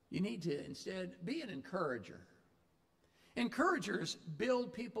 You need to instead be an encourager. Encouragers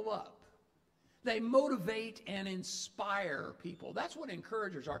build people up. They motivate and inspire people. That's what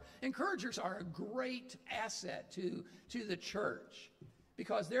encouragers are. Encouragers are a great asset to the church,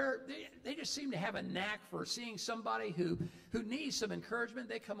 because they just seem to have a knack for seeing somebody who needs some encouragement.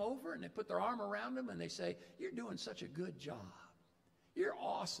 They come over and they put their arm around them and they say, you're doing such a good job. You're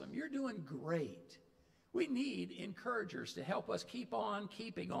awesome. You're doing great. We need encouragers to help us keep on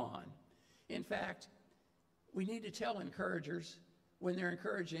keeping on. In fact, we need to tell encouragers when they're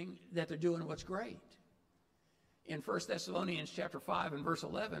encouraging that they're doing what's great. In 1 Thessalonians chapter 5 and verse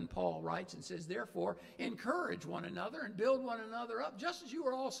 11, Paul writes and says, therefore, encourage one another and build one another up, just as you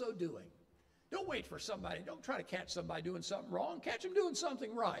are also doing. Don't wait for somebody. Don't try to catch somebody doing something wrong. Catch them doing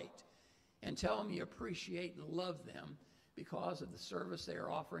something right. And tell them you appreciate and love them because of the service they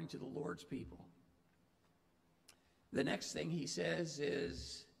are offering to the Lord's people. The next thing he says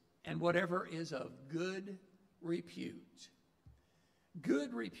is, and whatever is of good repute.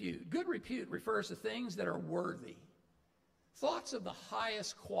 Good repute. Good repute refers to things that are worthy. Thoughts of the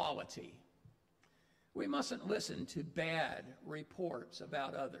highest quality. We mustn't listen to bad reports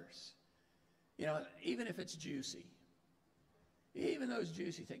about others. You know, even if it's juicy. Even those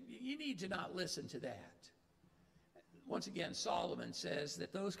juicy things. You need to not listen to that. Once again, Solomon says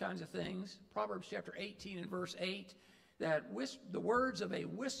that those kinds of things, Proverbs chapter 18 and verse 8, that the words of a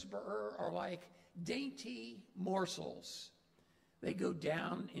whisperer are like dainty morsels. They go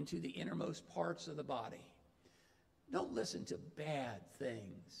down into the innermost parts of the body. Don't listen to bad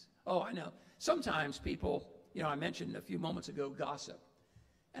things. Oh, I know. Sometimes people, I mentioned a few moments ago gossip.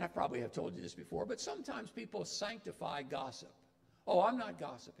 And I probably have told you this before, but sometimes people sanctify gossip. Oh, I'm not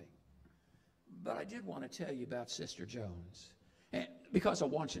gossiping. But I did want to tell you about Sister Jones, because I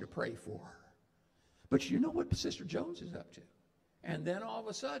want you to pray for her. But you know what Sister Jones is up to. And then all of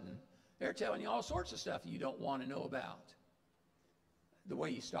a sudden, they're telling you all sorts of stuff you don't want to know about. The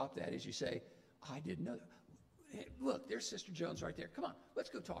way you stop that is you say, I didn't know. Hey, look, there's Sister Jones right there. Come on, let's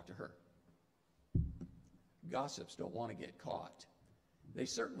go talk to her. Gossips don't want to get caught. They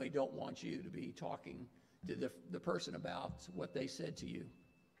certainly don't want you to be talking to the person about what they said to you.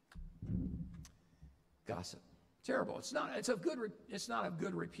 Gossip. Terrible. It's not of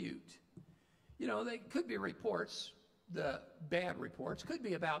good repute. They could be reports. The bad reports could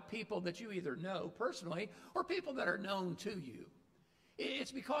be about people that you either know personally or people that are known to you.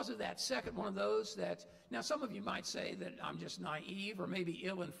 It's because of that second one of those that, now some of you might say that I'm just naive or maybe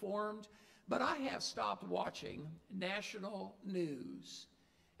ill-informed, but I have stopped watching national news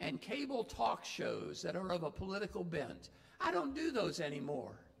and cable talk shows that are of a political bent. I don't do those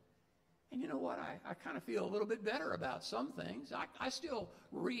anymore. And you know what? I kind of feel a little bit better about some things. I still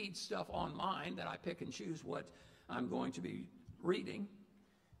read stuff online that I pick and choose what I'm going to be reading,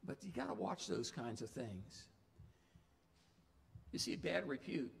 but you got to watch those kinds of things. You see, bad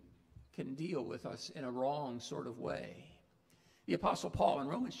repute can deal with us in a wrong sort of way. The Apostle Paul in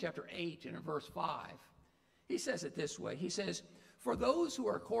Romans chapter 8 and in verse 5, he says it this way. He says, "For those who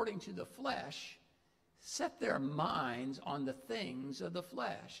are according to the flesh set their minds on the things of the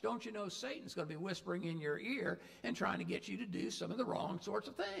flesh." Don't you know Satan's going to be whispering in your ear and trying to get you to do some of the wrong sorts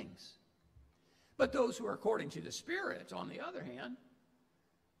of things? But those who are according to the Spirit, on the other hand,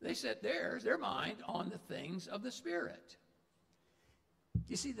 they set their mind on the things of the Spirit.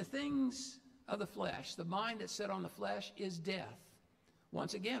 You see, the things of the flesh, the mind that's set on the flesh is death.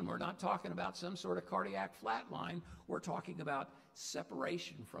 Once again, we're not talking about some sort of cardiac flatline. We're talking about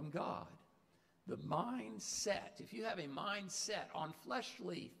separation from God. The mindset, if you have a mindset on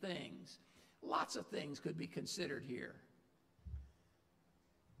fleshly things, lots of things could be considered here.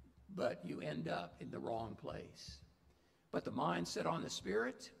 But you end up in the wrong place. But the mindset on the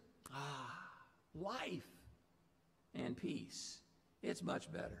Spirit, life and peace. It's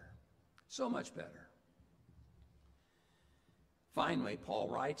much better. So much better. Finally, Paul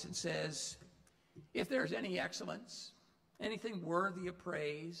writes and says, if there's any excellence, anything worthy of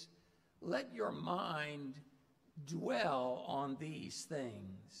praise, let your mind dwell on these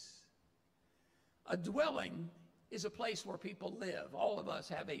things. A dwelling is a place where people live. All of us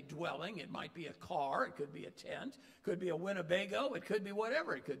have a dwelling. It might be a car, it could be a tent, it could be a Winnebago, it could be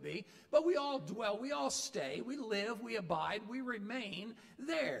whatever it could be. But we all dwell, we all stay, we live, we abide, we remain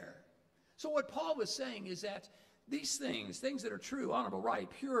there. So what Paul was saying is that these things that are true, honorable, right,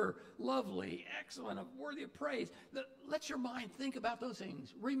 pure, lovely, excellent, worthy of praise, let your mind think about those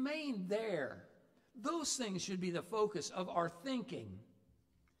things. Remain there. Those things should be the focus of our thinking.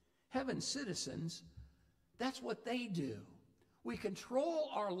 Heaven's citizens, that's what they do. We control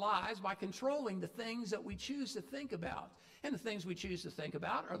our lives by controlling the things that we choose to think about. And the things we choose to think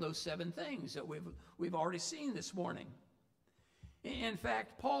about are those 7 things that we've already seen this morning. In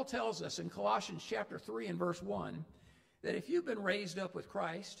fact, Paul tells us in Colossians chapter 3 and verse 1 that if you've been raised up with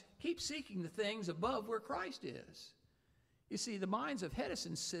Christ, keep seeking the things above where Christ is. You see, the minds of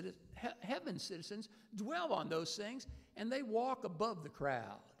heaven's citizens dwell on those things, and they walk above the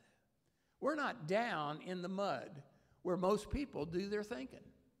crowd. We're not down in the mud where most people do their thinking.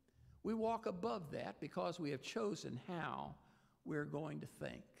 We walk above that because we have chosen how we're going to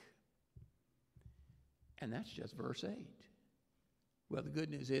think. And that's just verse 8. Well, the good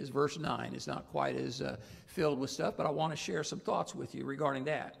news is verse 9 is not quite as filled with stuff, but I want to share some thoughts with you regarding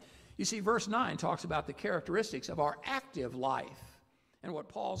that. You see, verse 9 talks about the characteristics of our active life. And what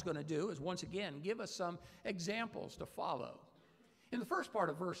Paul's going to do is, once again, give us some examples to follow. In the first part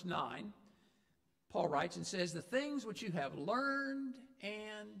of verse 9, Paul writes and says, the things which you have learned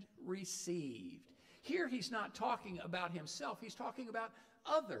and received. Here he's not talking about himself. He's talking about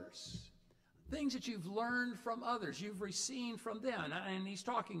others. Things that you've learned from others, you've received from them. And he's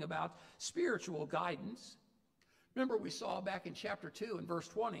talking about spiritual guidance. Remember, we saw back in chapter 2 and verse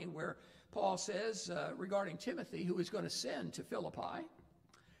 20 where Paul says regarding Timothy, who he's going to send to Philippi,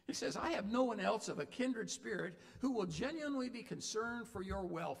 he says, I have no one else of a kindred spirit who will genuinely be concerned for your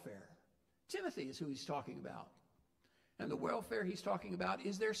welfare. Timothy is who he's talking about. And the welfare he's talking about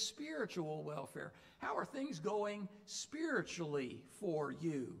is their spiritual welfare. How are things going spiritually for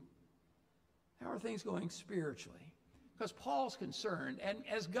you? How are things going spiritually? Because Paul's concerned, and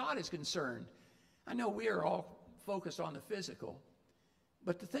as God is concerned, I know we are all focused on the physical,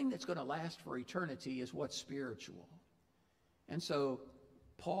 but the thing that's going to last for eternity is what's spiritual. And so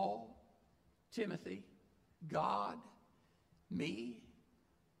Paul, Timothy, God, me,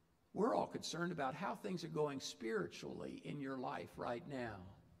 we're all concerned about how things are going spiritually in your life right now.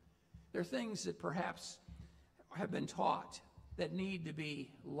 There are things that perhaps have been taught that need to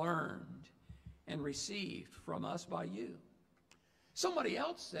be learned and received from us by you. Somebody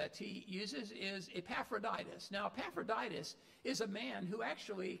else that he uses is Epaphroditus. Now, Epaphroditus is a man who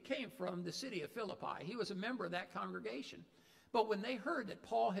actually came from the city of Philippi. He was a member of that congregation. But when they heard that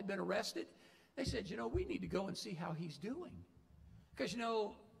Paul had been arrested, they said, we need to go and see how he's doing. Because,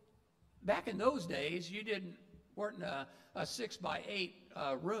 back in those days, you weren't in a 6x8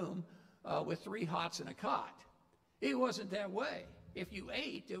 room with 3 hots and a cot. It wasn't that way. If you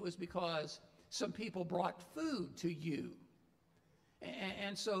ate, it was because some people brought food to you.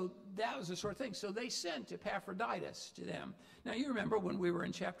 And so that was the sort of thing. So they sent Epaphroditus to them. Now, you remember when we were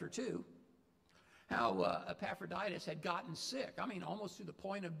in chapter 2, how Epaphroditus had gotten sick. Almost to the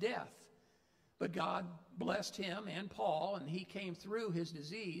point of death. But God blessed him and Paul, and he came through his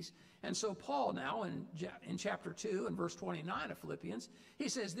disease. And so Paul now, in chapter 2 and verse 29 of Philippians, he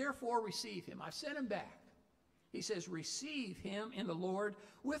says, therefore receive him. I've sent him back. He says, receive him in the Lord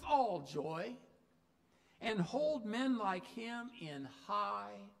with all joy, and hold men like him in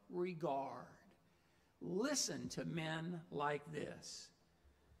high regard. Listen to men like this.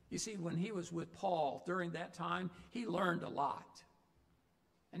 You see, when he was with Paul during that time, he learned a lot.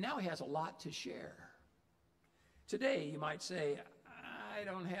 And now he has a lot to share. Today, you might say, I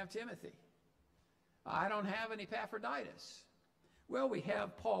don't have Timothy. I don't have an Epaphroditus. Well, we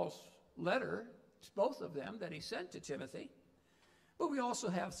have Paul's letter, both of them, that he sent to Timothy. But we also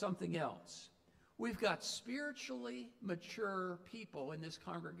have something else. We've got spiritually mature people in this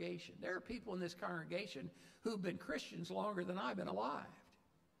congregation. There are people in this congregation who've been Christians longer than I've been alive.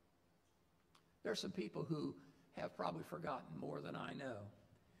 There are some people who have probably forgotten more than I know.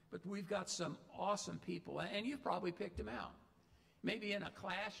 But we've got some awesome people, and you've probably picked them out. Maybe in a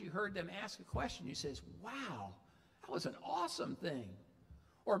class you heard them ask a question. You says, wow, that was an awesome thing.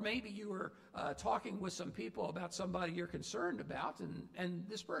 Or maybe you were talking with some people about somebody you're concerned about, and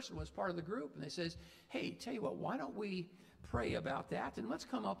this person was part of the group, and they says, hey, tell you what, why don't we pray about that, and let's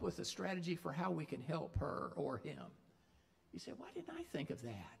come up with a strategy for how we can help her or him. You say, why didn't I think of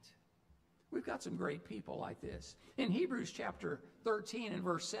that? We've got some great people like this. In Hebrews chapter 13 and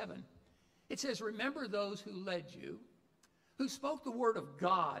verse 7, it says, remember those who led you, who spoke the word of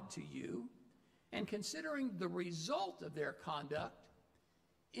God to you, and considering the result of their conduct,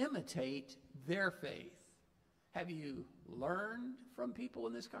 imitate their faith. Have you learned from people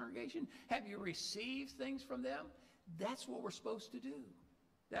in this congregation? Have you received things from them? That's what we're supposed to do.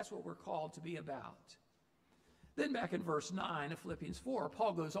 That's what we're called to be about. Then back in verse 9 of Philippians 4,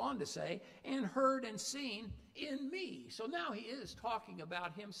 Paul goes on to say, and heard and seen in me. So now he is talking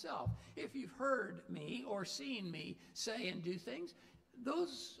about himself. If you've heard me or seen me say and do things,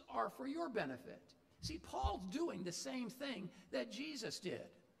 those are for your benefit. See, Paul's doing the same thing that Jesus did.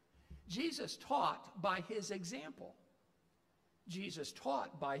 Jesus taught by his example. Jesus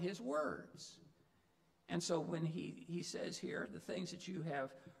taught by his words. And so when he says here, the things that you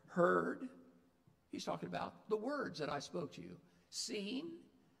have heard, he's talking about the words that I spoke to you. Seen,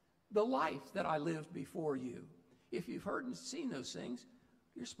 the life that I lived before you. If you've heard and seen those things,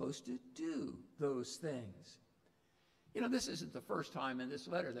 you're supposed to do those things. You know, this isn't the first time in this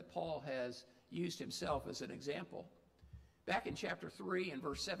letter that Paul has used himself as an example. Back in chapter 3 and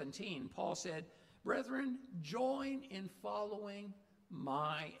verse 17, Paul said, brethren, join in following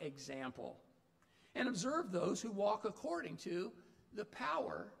my example, and observe those who walk according to the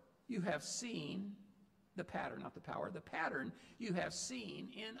power you have seen, the pattern, not the power, the pattern you have seen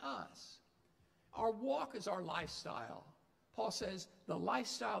in us. Our walk is our lifestyle. Paul says, the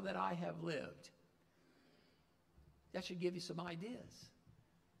lifestyle that I have lived. That should give you some ideas.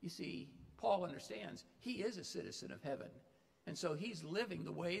 You see, Paul understands he is a citizen of heaven. And so he's living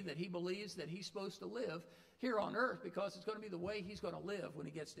the way that he believes that he's supposed to live here on earth, because it's going to be the way he's going to live when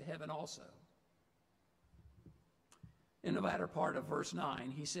he gets to heaven also. In the latter part of verse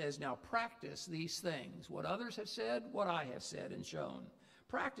 9, he says, now practice these things. What others have said, what I have said and shown.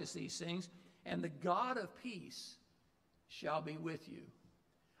 Practice these things, and the God of peace shall be with you.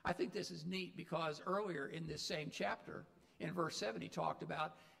 I think this is neat because earlier in this same chapter, in verse 7, he talked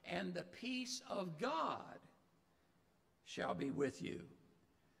about, and the peace of God shall be with you.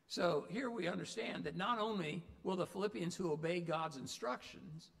 So here we understand that not only will the Philippians who obey God's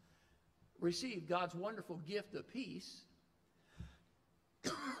instructions receive God's wonderful gift of peace,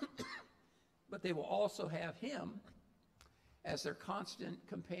 but they will also have him as their constant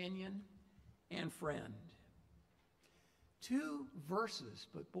companion and friend. 2 verses,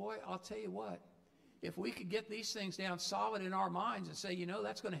 but boy, I'll tell you what, if we could get these things down solid in our minds and say, you know,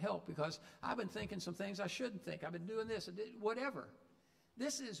 that's going to help because I've been thinking some things I shouldn't think. I've been doing this, whatever.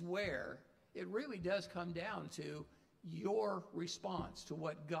 This is where it really does come down to your response to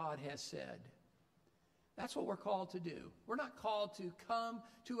what God has said. That's what we're called to do. We're not called to come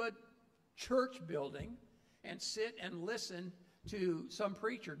to a church building and sit and listen to some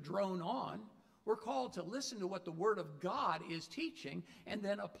preacher drone on. We're called to listen to what the Word of God is teaching and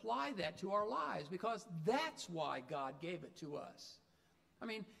then apply that to our lives, because that's why God gave it to us. I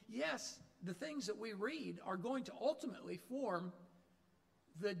mean, yes, the things that we read are going to ultimately form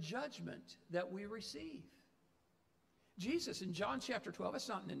the judgment that we receive. Jesus in John chapter 12, it's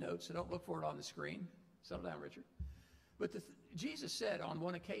not in the notes, so don't look for it on the screen. Settle down, Richard. But Jesus said on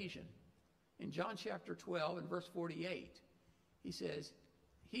one occasion in John chapter 12 and verse 48, he says,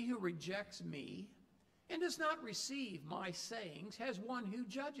 he who rejects me and does not receive my sayings has one who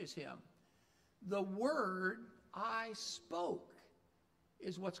judges him. The word I spoke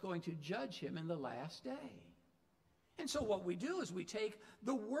is what's going to judge him in the last day. And so what we do is we take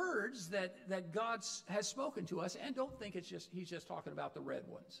the words that God has spoken to us, and don't think he's just talking about the red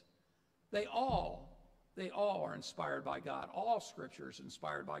ones. They all are inspired by God. All Scripture is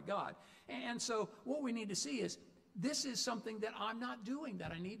inspired by God. And so what we need to see is, this is something that I'm not doing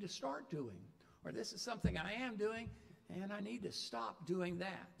that I need to start doing. Or this is something I am doing and I need to stop doing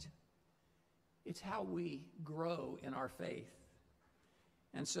that. It's how we grow in our faith.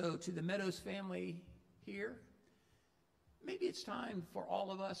 And so to the Meadows family here, maybe it's time for all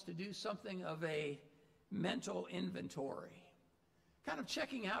of us to do something of a mental inventory. Kind of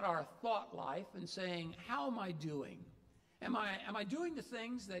checking out our thought life and saying, how am I doing? Am I doing the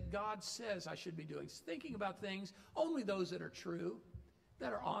things that God says I should be doing? Thinking about things, only those that are true,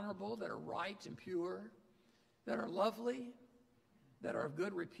 that are honorable, that are right and pure, that are lovely, that are of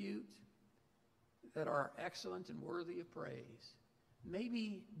good repute, that are excellent and worthy of praise.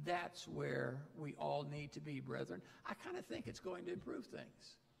 Maybe that's where we all need to be, brethren. I kind of think it's going to improve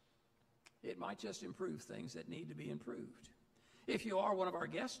things. It might just improve things that need to be improved. If you are one of our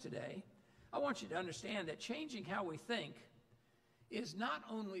guests today, I want you to understand that changing how we think is not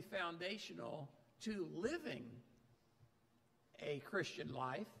only foundational to living a Christian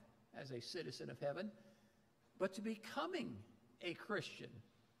life as a citizen of heaven, but to becoming a Christian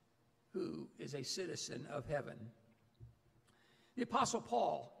who is a citizen of heaven. The Apostle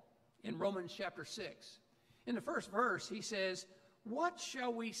Paul, in Romans chapter 6, in the first verse, he says, "What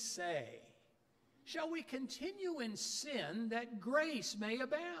shall we say? Shall we continue in sin that grace may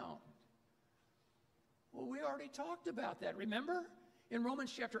abound?" Well, we already talked about that, remember? In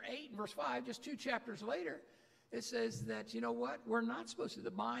Romans chapter 8 and verse 5, just 2 chapters later, it says that, you know what? We're not supposed to.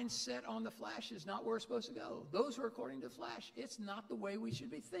 The mind set on the flesh is not where we're supposed to go. Those who are according to the flesh, it's not the way we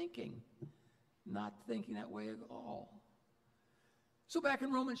should be thinking. Not thinking that way at all. So back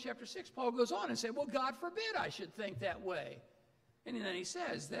in Romans chapter 6, Paul goes on and says, well, God forbid I should think that way. And then he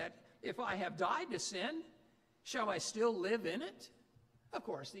says that if I have died to sin, shall I still live in it? Of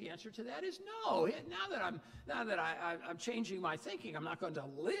course, the answer to that is no. Now that I'm changing my thinking, I'm not going to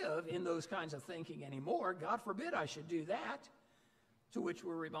live in those kinds of thinking anymore. God forbid I should do that. To which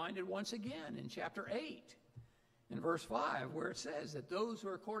we're reminded once again in chapter 8, in verse 5, where it says that those who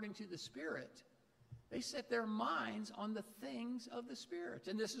are according to the Spirit, they set their minds on the things of the Spirit.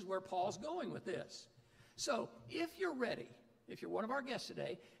 And this is where Paul's going with this. So if you're ready, if you're one of our guests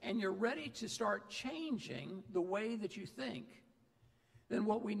today, and you're ready to start changing the way that you think, then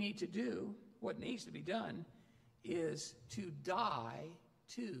what we need to do, what needs to be done, is to die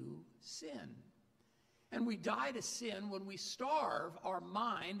to sin. And we die to sin when we starve our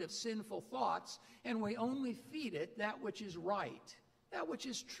mind of sinful thoughts and we only feed it that which is right, that which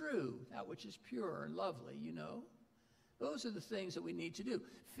is true, that which is pure and lovely, you know. Those are the things that we need to do.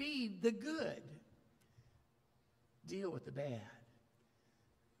 Feed the good. Deal with the bad.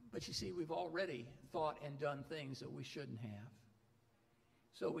 But you see, we've already thought and done things that we shouldn't have.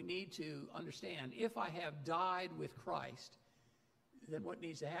 So we need to understand, if I have died with Christ, then what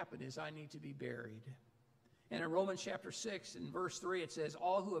needs to happen is I need to be buried. And in Romans chapter 6 and verse 3, it says,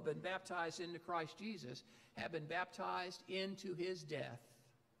 all who have been baptized into Christ Jesus have been baptized into his death.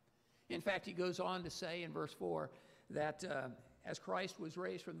 In fact, he goes on to say in verse 4 that as Christ was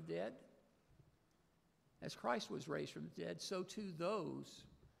raised from the dead, so too those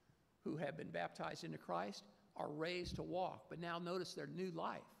who have been baptized into Christ are raised to walk. But now notice their new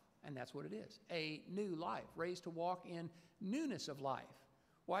life, and that's what it is, a new life, raised to walk in newness of life.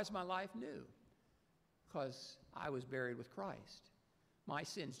 Why is my life new? Because I was buried with Christ. My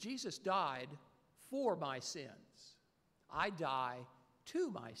sins. Jesus died for my sins. I die to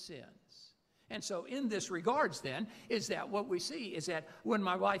my sins. And so in this regards then, is that what we see is that when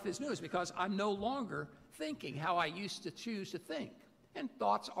my life is new is because I'm no longer thinking how I used to choose to think. And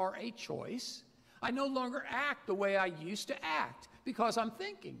thoughts are a choice. I no longer act the way I used to act because I'm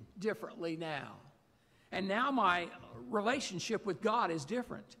thinking differently now. And now my relationship with God is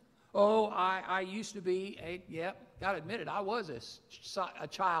different. Oh, I used to be, gotta admit it, I was a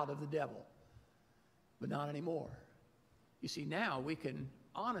child of the devil, but not anymore. You see, now we can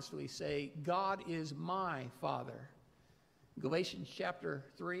honestly say, God is my Father. Galatians chapter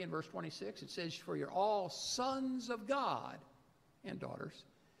 3 and verse 26, it says, for you're all sons of God and daughters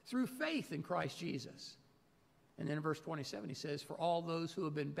through faith in Christ Jesus. And then in verse 27, he says, for all those who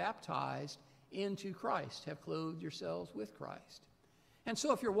have been baptized into Christ have clothed yourselves with Christ. And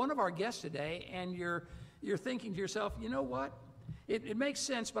so if you're one of our guests today and you're thinking to yourself, you know what? It makes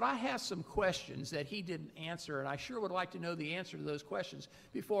sense, but I have some questions that he didn't answer, and I sure would like to know the answer to those questions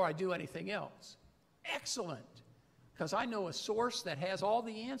before I do anything else. Excellent, because I know a source that has all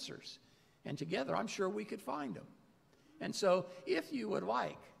the answers, and together I'm sure we could find them. And so if you would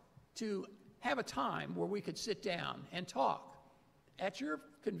like to have a time where we could sit down and talk at your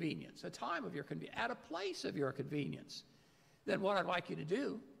convenience, a time of your convenience, at a place of your convenience, then what I'd like you to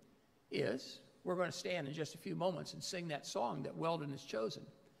do is we're going to stand in just a few moments and sing that song that Weldon has chosen.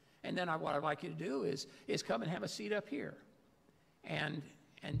 And then what I'd like you to do is come and have a seat up here and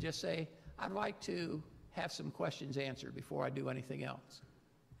just say, I'd like to have some questions answered before I do anything else.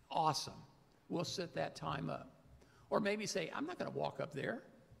 Awesome. We'll set that time up. Or maybe say, I'm not going to walk up there.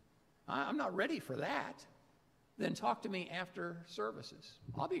 I'm not ready for that. Then talk to me after services.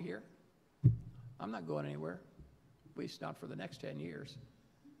 I'll be here. I'm not going anywhere, at least not for the next 10 years.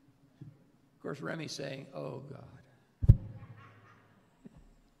 Of course, Remy's saying, oh, God.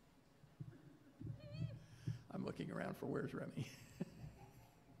 I'm looking around for where's Remy.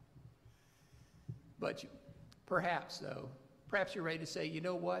 But perhaps, though, perhaps you're ready to say, you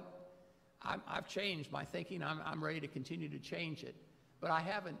know what? I've changed my thinking. I'm ready to continue to change it. But I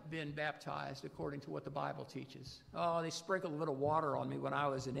haven't been baptized according to what the Bible teaches. Oh, they sprinkled a little water on me when I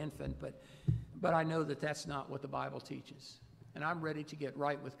was an infant, but I know that that's not what the Bible teaches. And I'm ready to get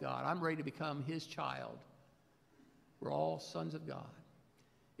right with God. I'm ready to become his child. We're all sons of God.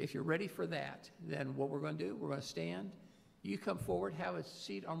 If you're ready for that, then what we're going to do, we're going to stand. You come forward, have a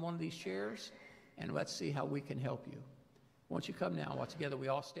seat on one of these chairs, and let's see how we can help you. Won't you come now? While together we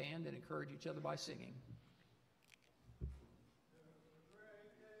all stand and encourage each other by singing.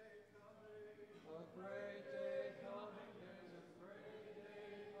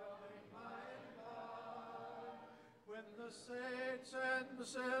 Saints and the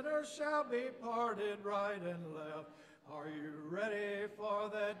sinners shall be parted right and left. Are you ready for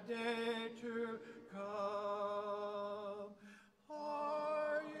that day to come?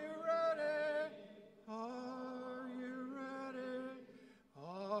 Are you ready? Are you ready?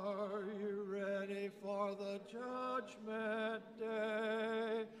 Are you ready for the judgment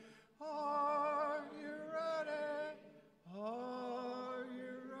day? Are you ready? Are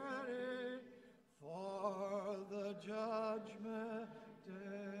you ready for the judgment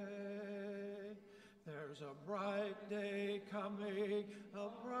day? There's a bright day coming, a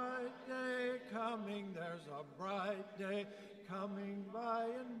bright day coming. There's a bright day coming by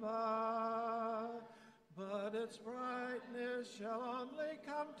and by. But its brightness shall only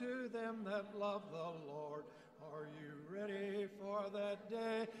come to them that love the Lord. Are you ready for that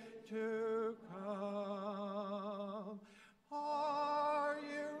day to come? Are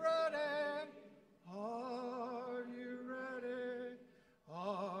you ready? Are you ready?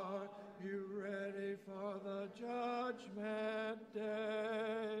 Are you ready for the judgment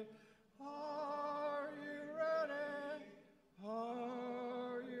day? Are you ready?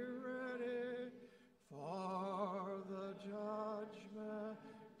 Are you ready for the judgment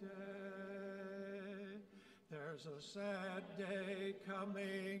day? There's a sad day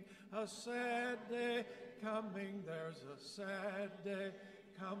coming, a sad day coming. There's a sad day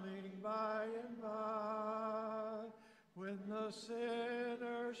coming by and by, when the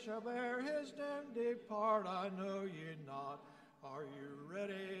sinner shall bear his doom depart. I know ye not. Are you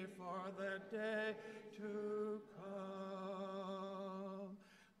ready for that day to come?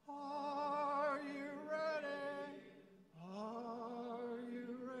 Are you ready? Are you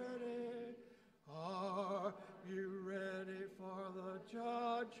ready? Are you ready for the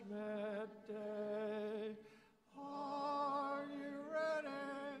judgment day? Are you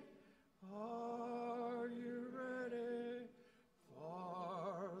ready? Are you ready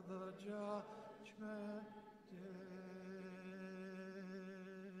for the judgment day?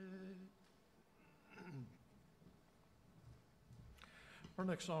 Our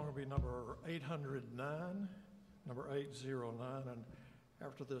next song will be number 809, number 809, and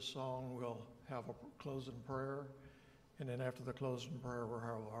after this song we'll have a closing prayer, and then after the closing prayer we'll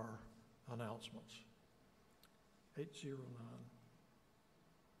have our announcements. 809.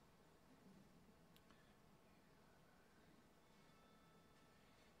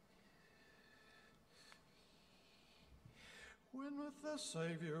 When with the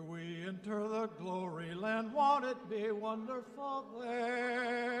Savior we enter the glory land, won't it be wonderful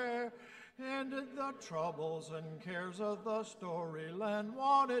there? Ended the troubles and cares of the story land,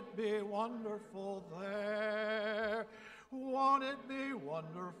 won't it be wonderful there? Won't it be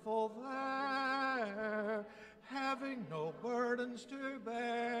wonderful there? Having no burdens to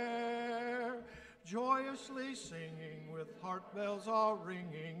bear, joyously singing with heart bells all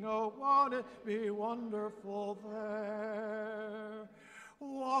ringing. Oh, won't it be wonderful there?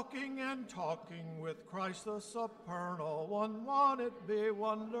 Walking and talking with Christ the supernal one, won't it be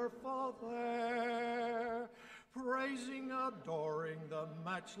wonderful there? praising, adoring the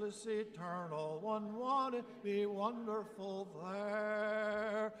matchless eternal one. Won't it be wonderful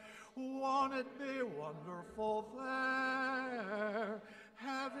there? Won't it be wonderful there?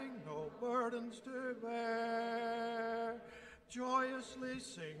 Having no burdens to bear, joyously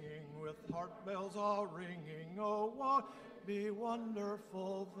singing with heart bells all ringing. Oh, won't it be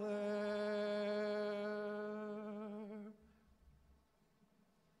wonderful there?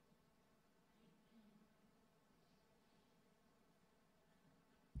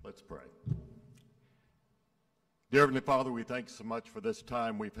 Let's pray. Dear Heavenly Father, we thank you so much for this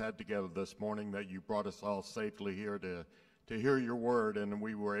time we've had together this morning, that you brought us all safely here to hear your word, and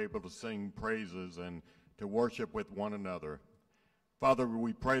we were able to sing praises and to worship with one another. Father,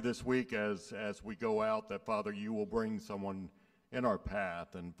 we pray this week as we go out that, Father, you will bring someone in our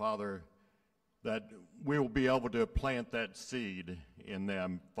path, and Father, that we will be able to plant that seed in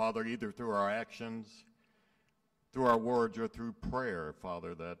them, Father, either through our actions, through our words, or through prayer,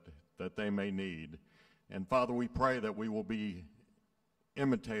 Father, that they may need. And Father, we pray that we will be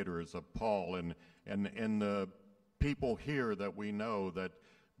imitators of Paul and the people here that we know that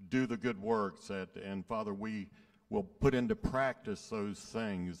do the good works, and Father, we will put into practice those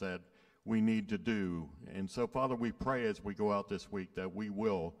things that we need to do. And so, Father, we pray as we go out this week that we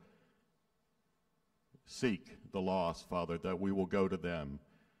will seek the lost, Father, that we will go to them.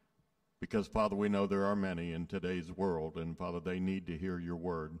 Because, Father, we know there are many in today's world, and, Father, they need to hear your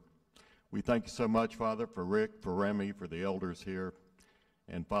word. We thank you so much, Father, for Rick, for Remy, for the elders here.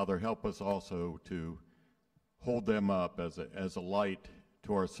 And, Father, help us also to hold them up as a light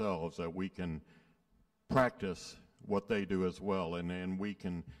to ourselves, that we can practice what they do as well, and we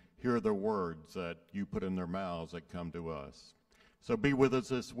can hear the words that you put in their mouths that come to us. So be with us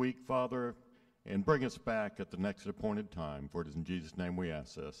this week, Father, and bring us back at the next appointed time. For it is in Jesus' name we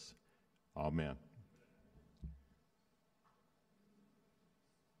ask this. Amen.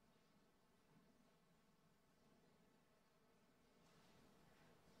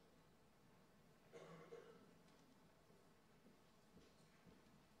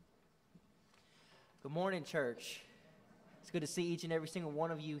 Good morning, church. It's good to see each and every single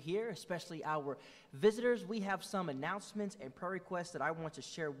one of you here, especially our visitors. We have some announcements and prayer requests that I want to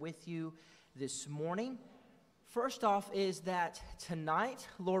share with you this morning. First off is that tonight,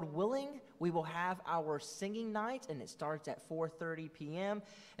 Lord willing, we will have our singing night, and it starts at 4:30 p.m.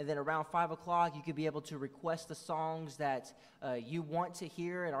 And then around 5 o'clock, you could be able to request the songs that you want to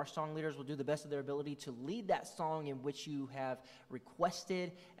hear, and our song leaders will do the best of their ability to lead that song in which you have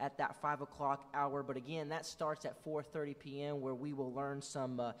requested at that 5 o'clock hour. But again, that starts at 4:30 p.m., where we will learn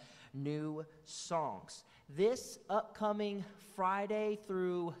some new songs. This upcoming Friday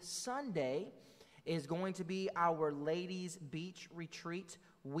through Sunday is going to be our Ladies Beach Retreat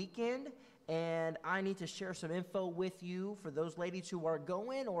weekend, and I need to share some info with you for those ladies who are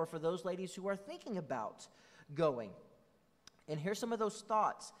going or for those ladies who are thinking about going. And here's some of those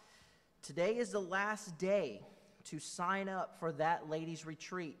thoughts. Today is the last day to sign up for that ladies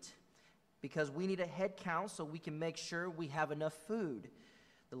retreat because we need a head count so we can make sure we have enough food.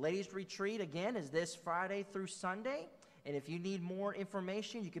 The ladies retreat, again, is this Friday through Sunday. And if you need more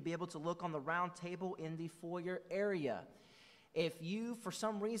information, you could be able to look on the round table in the foyer area. If you, for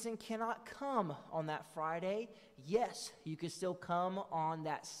some reason, cannot come on that Friday, yes, you can still come on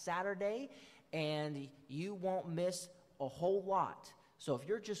that Saturday, and you won't miss a whole lot. So if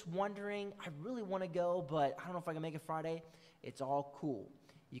you're just wondering, I really want to go, but I don't know if I can make it Friday, it's all cool.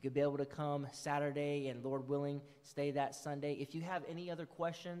 You could be able to come Saturday and, Lord willing, stay that Sunday. If you have any other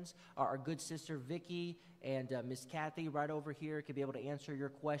questions, our good sister Vicki and Miss Kathy right over here could be able to answer your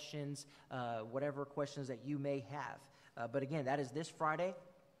questions, whatever questions that you may have. But again, that is this Friday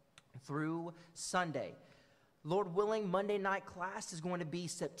through Sunday. Lord willing, Monday night class is going to be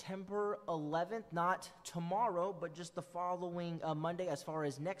September 11th, not tomorrow, but just the following Monday, as far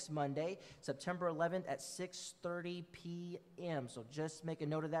as next Monday, September 11th at 6:30 p.m. So just make a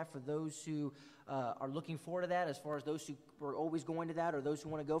note of that for those who are looking forward to that, as far as those who were always going to that or those who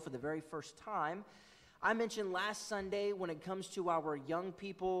want to go for the very first time. I mentioned last Sunday when it comes to our young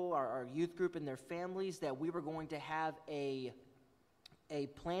people, our youth group and their families, that we were going to have a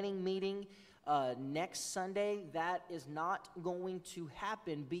planning meeting next Sunday. That is not going to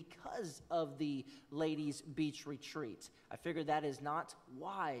happen because of the Ladies Beach Retreat. I figured that is not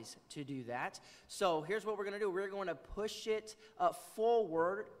wise to do that. So here's what we're going to do. We're going to push it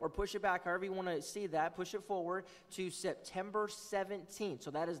forward, or push it back, however you want to see that, push it forward to September 17th.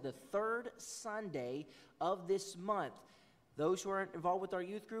 So that is the third Sunday of this month. Those who are involved with our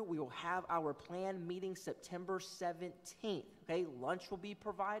youth group, we will have our planned meeting September 17th. Okay, lunch will be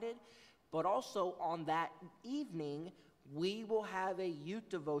provided. But also on that evening, we will have a youth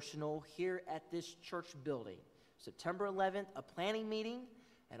devotional here at this church building. September 11th, a planning meeting,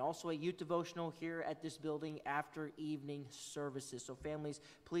 and also a youth devotional here at this building after evening services. So families,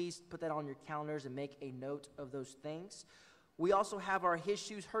 please put that on your calendars and make a note of those things. We also have our His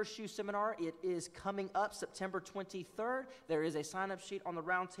Shoes, Her Shoes seminar. It is coming up September 23rd. There is a sign-up sheet on the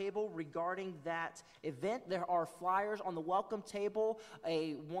round table regarding that event. There are flyers on the welcome table,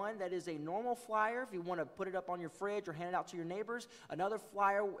 one that is a normal flyer if you want to put it up on your fridge or hand it out to your neighbors, another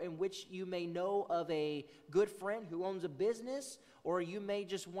flyer in which you may know of a good friend who owns a business, or you may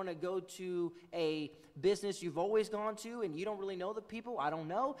just want to go to a business you've always gone to and you don't really know the people, I don't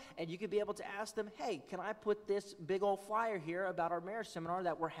know, and you could be able to ask them, hey, can I put this big old flyer here about our marriage seminar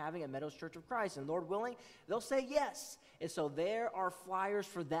that we're having at Meadows Church of Christ? And Lord willing, they'll say yes. And so there are flyers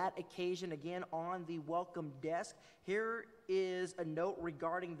for that occasion, again, on the welcome desk. Here is a note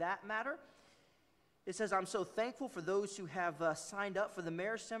regarding that matter. It says, I'm so thankful for those who have signed up for the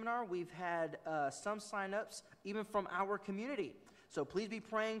marriage seminar. We've had some sign-ups even from our community. So please be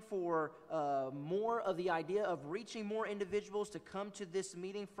praying for more of the idea of reaching more individuals to come to this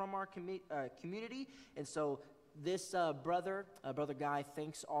meeting from our community. And so this brother Guy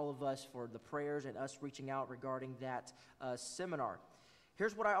thanks all of us for the prayers and us reaching out regarding that seminar.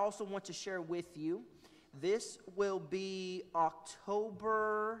 Here's what I also want to share with you. This will be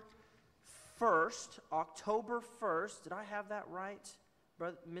October 1st. October 1st. Did I have that right,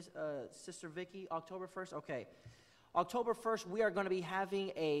 Sister Vicky? October 1st? Okay. October 1st, we are going to be having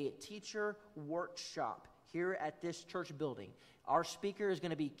a teacher workshop here at this church building. Our speaker is going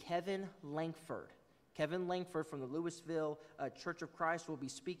to be Kevin Langford. Kevin Langford from the Louisville Church of Christ will be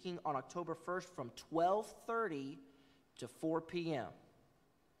speaking on October 1st from 12:30 to 4 p.m.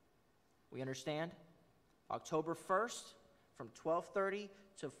 We understand? October 1st from 12:30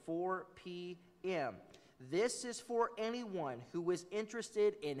 to 4 p.m. This is for anyone who is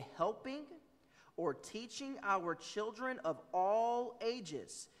interested in helping or teaching our children of all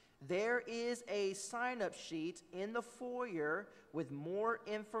ages. There is a sign-up sheet in the foyer with more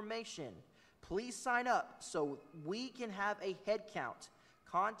information. Please sign up so we can have a head count.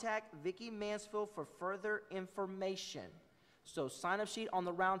 Contact Vicki Mansfield for further information. So sign-up sheet on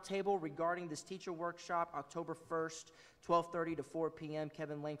the round table regarding this teacher workshop, October 1st, 12:30 to 4 p.m.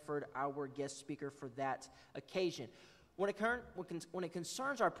 Kevin Langford, our guest speaker for that occasion. When it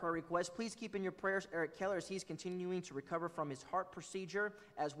concerns our prayer requests, please keep in your prayers Eric Keller as he's continuing to recover from his heart procedure,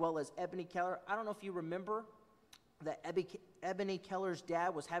 as well as Ebony Keller. I don't know if you remember that Ebony Keller's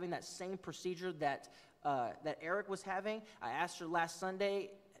dad was having that same procedure that Eric was having. I asked her last Sunday,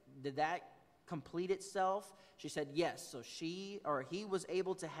 did that complete itself? She said yes. So he was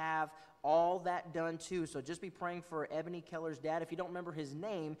able to have all that done too. So just be praying for Ebony Keller's dad. If you don't remember his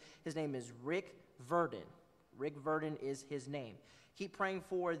name is Rick Verdon. Rick Verdon is his name. Keep praying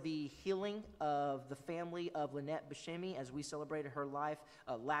for the healing of the family of Lynette Buscemi as we celebrated her life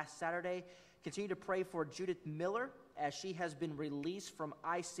last Saturday. Continue to pray for Judith Miller as she has been released from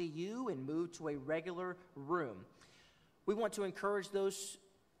ICU and moved to a regular room. We want to encourage those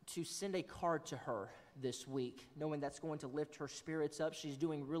to send a card to her this week, knowing that's going to lift her spirits up. She's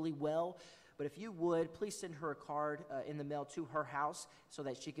doing really well. But if you would, please send her a card in the mail to her house so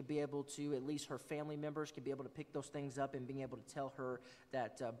that she could be able to, at least her family members could be able to pick those things up and being able to tell her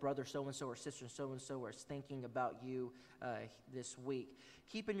that brother so-and-so or sister so-and-so is thinking about you this week.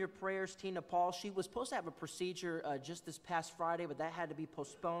 Keep in your prayers Tina Paul. She was supposed to have a procedure just this past Friday, but that had to be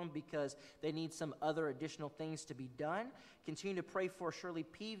postponed because they need some other additional things to be done. Continue to pray for Shirley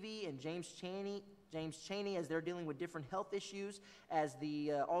Peavy and James Cheney as they're dealing with different health issues, as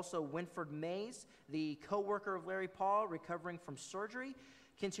also Winford Mays, the co-worker of Larry Paul, recovering from surgery.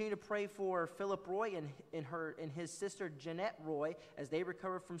 Continue to pray for Philip Roy and his sister Jeanette Roy as they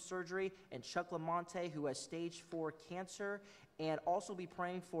recover from surgery, and Chuck Lamonte, who has stage 4 cancer, and also be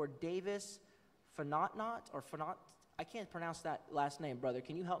praying for Davis Fanotnot or Fanot. I can't pronounce that last name, brother.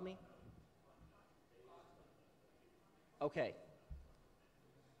 Can you help me? Okay.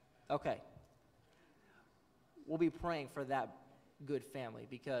 We'll be praying for that good family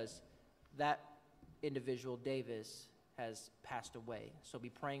because that individual, Davis, has passed away. So be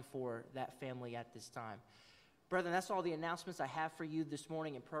praying for that family at this time. Brethren, that's all the announcements I have for you this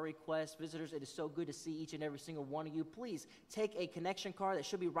morning in prayer requests. Visitors, it is so good to see each and every single one of you. Please take a connection card that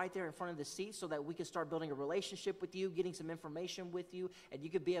should be right there in front of the seat so that we can start building a relationship with you, getting some information with you, and you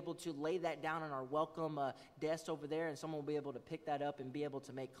could be able to lay that down on our welcome desk over there, and someone will be able to pick that up and be able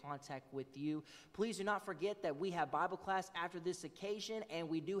to make contact with you. Please do not forget that we have Bible class after this occasion, and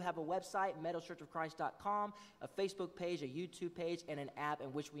we do have a website, meadowschurchofchrist.com, a Facebook page, a YouTube page, and an app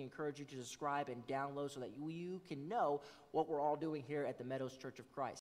in which we encourage you to subscribe and download so that you can know what we're all doing here at the Meadows Church of Christ.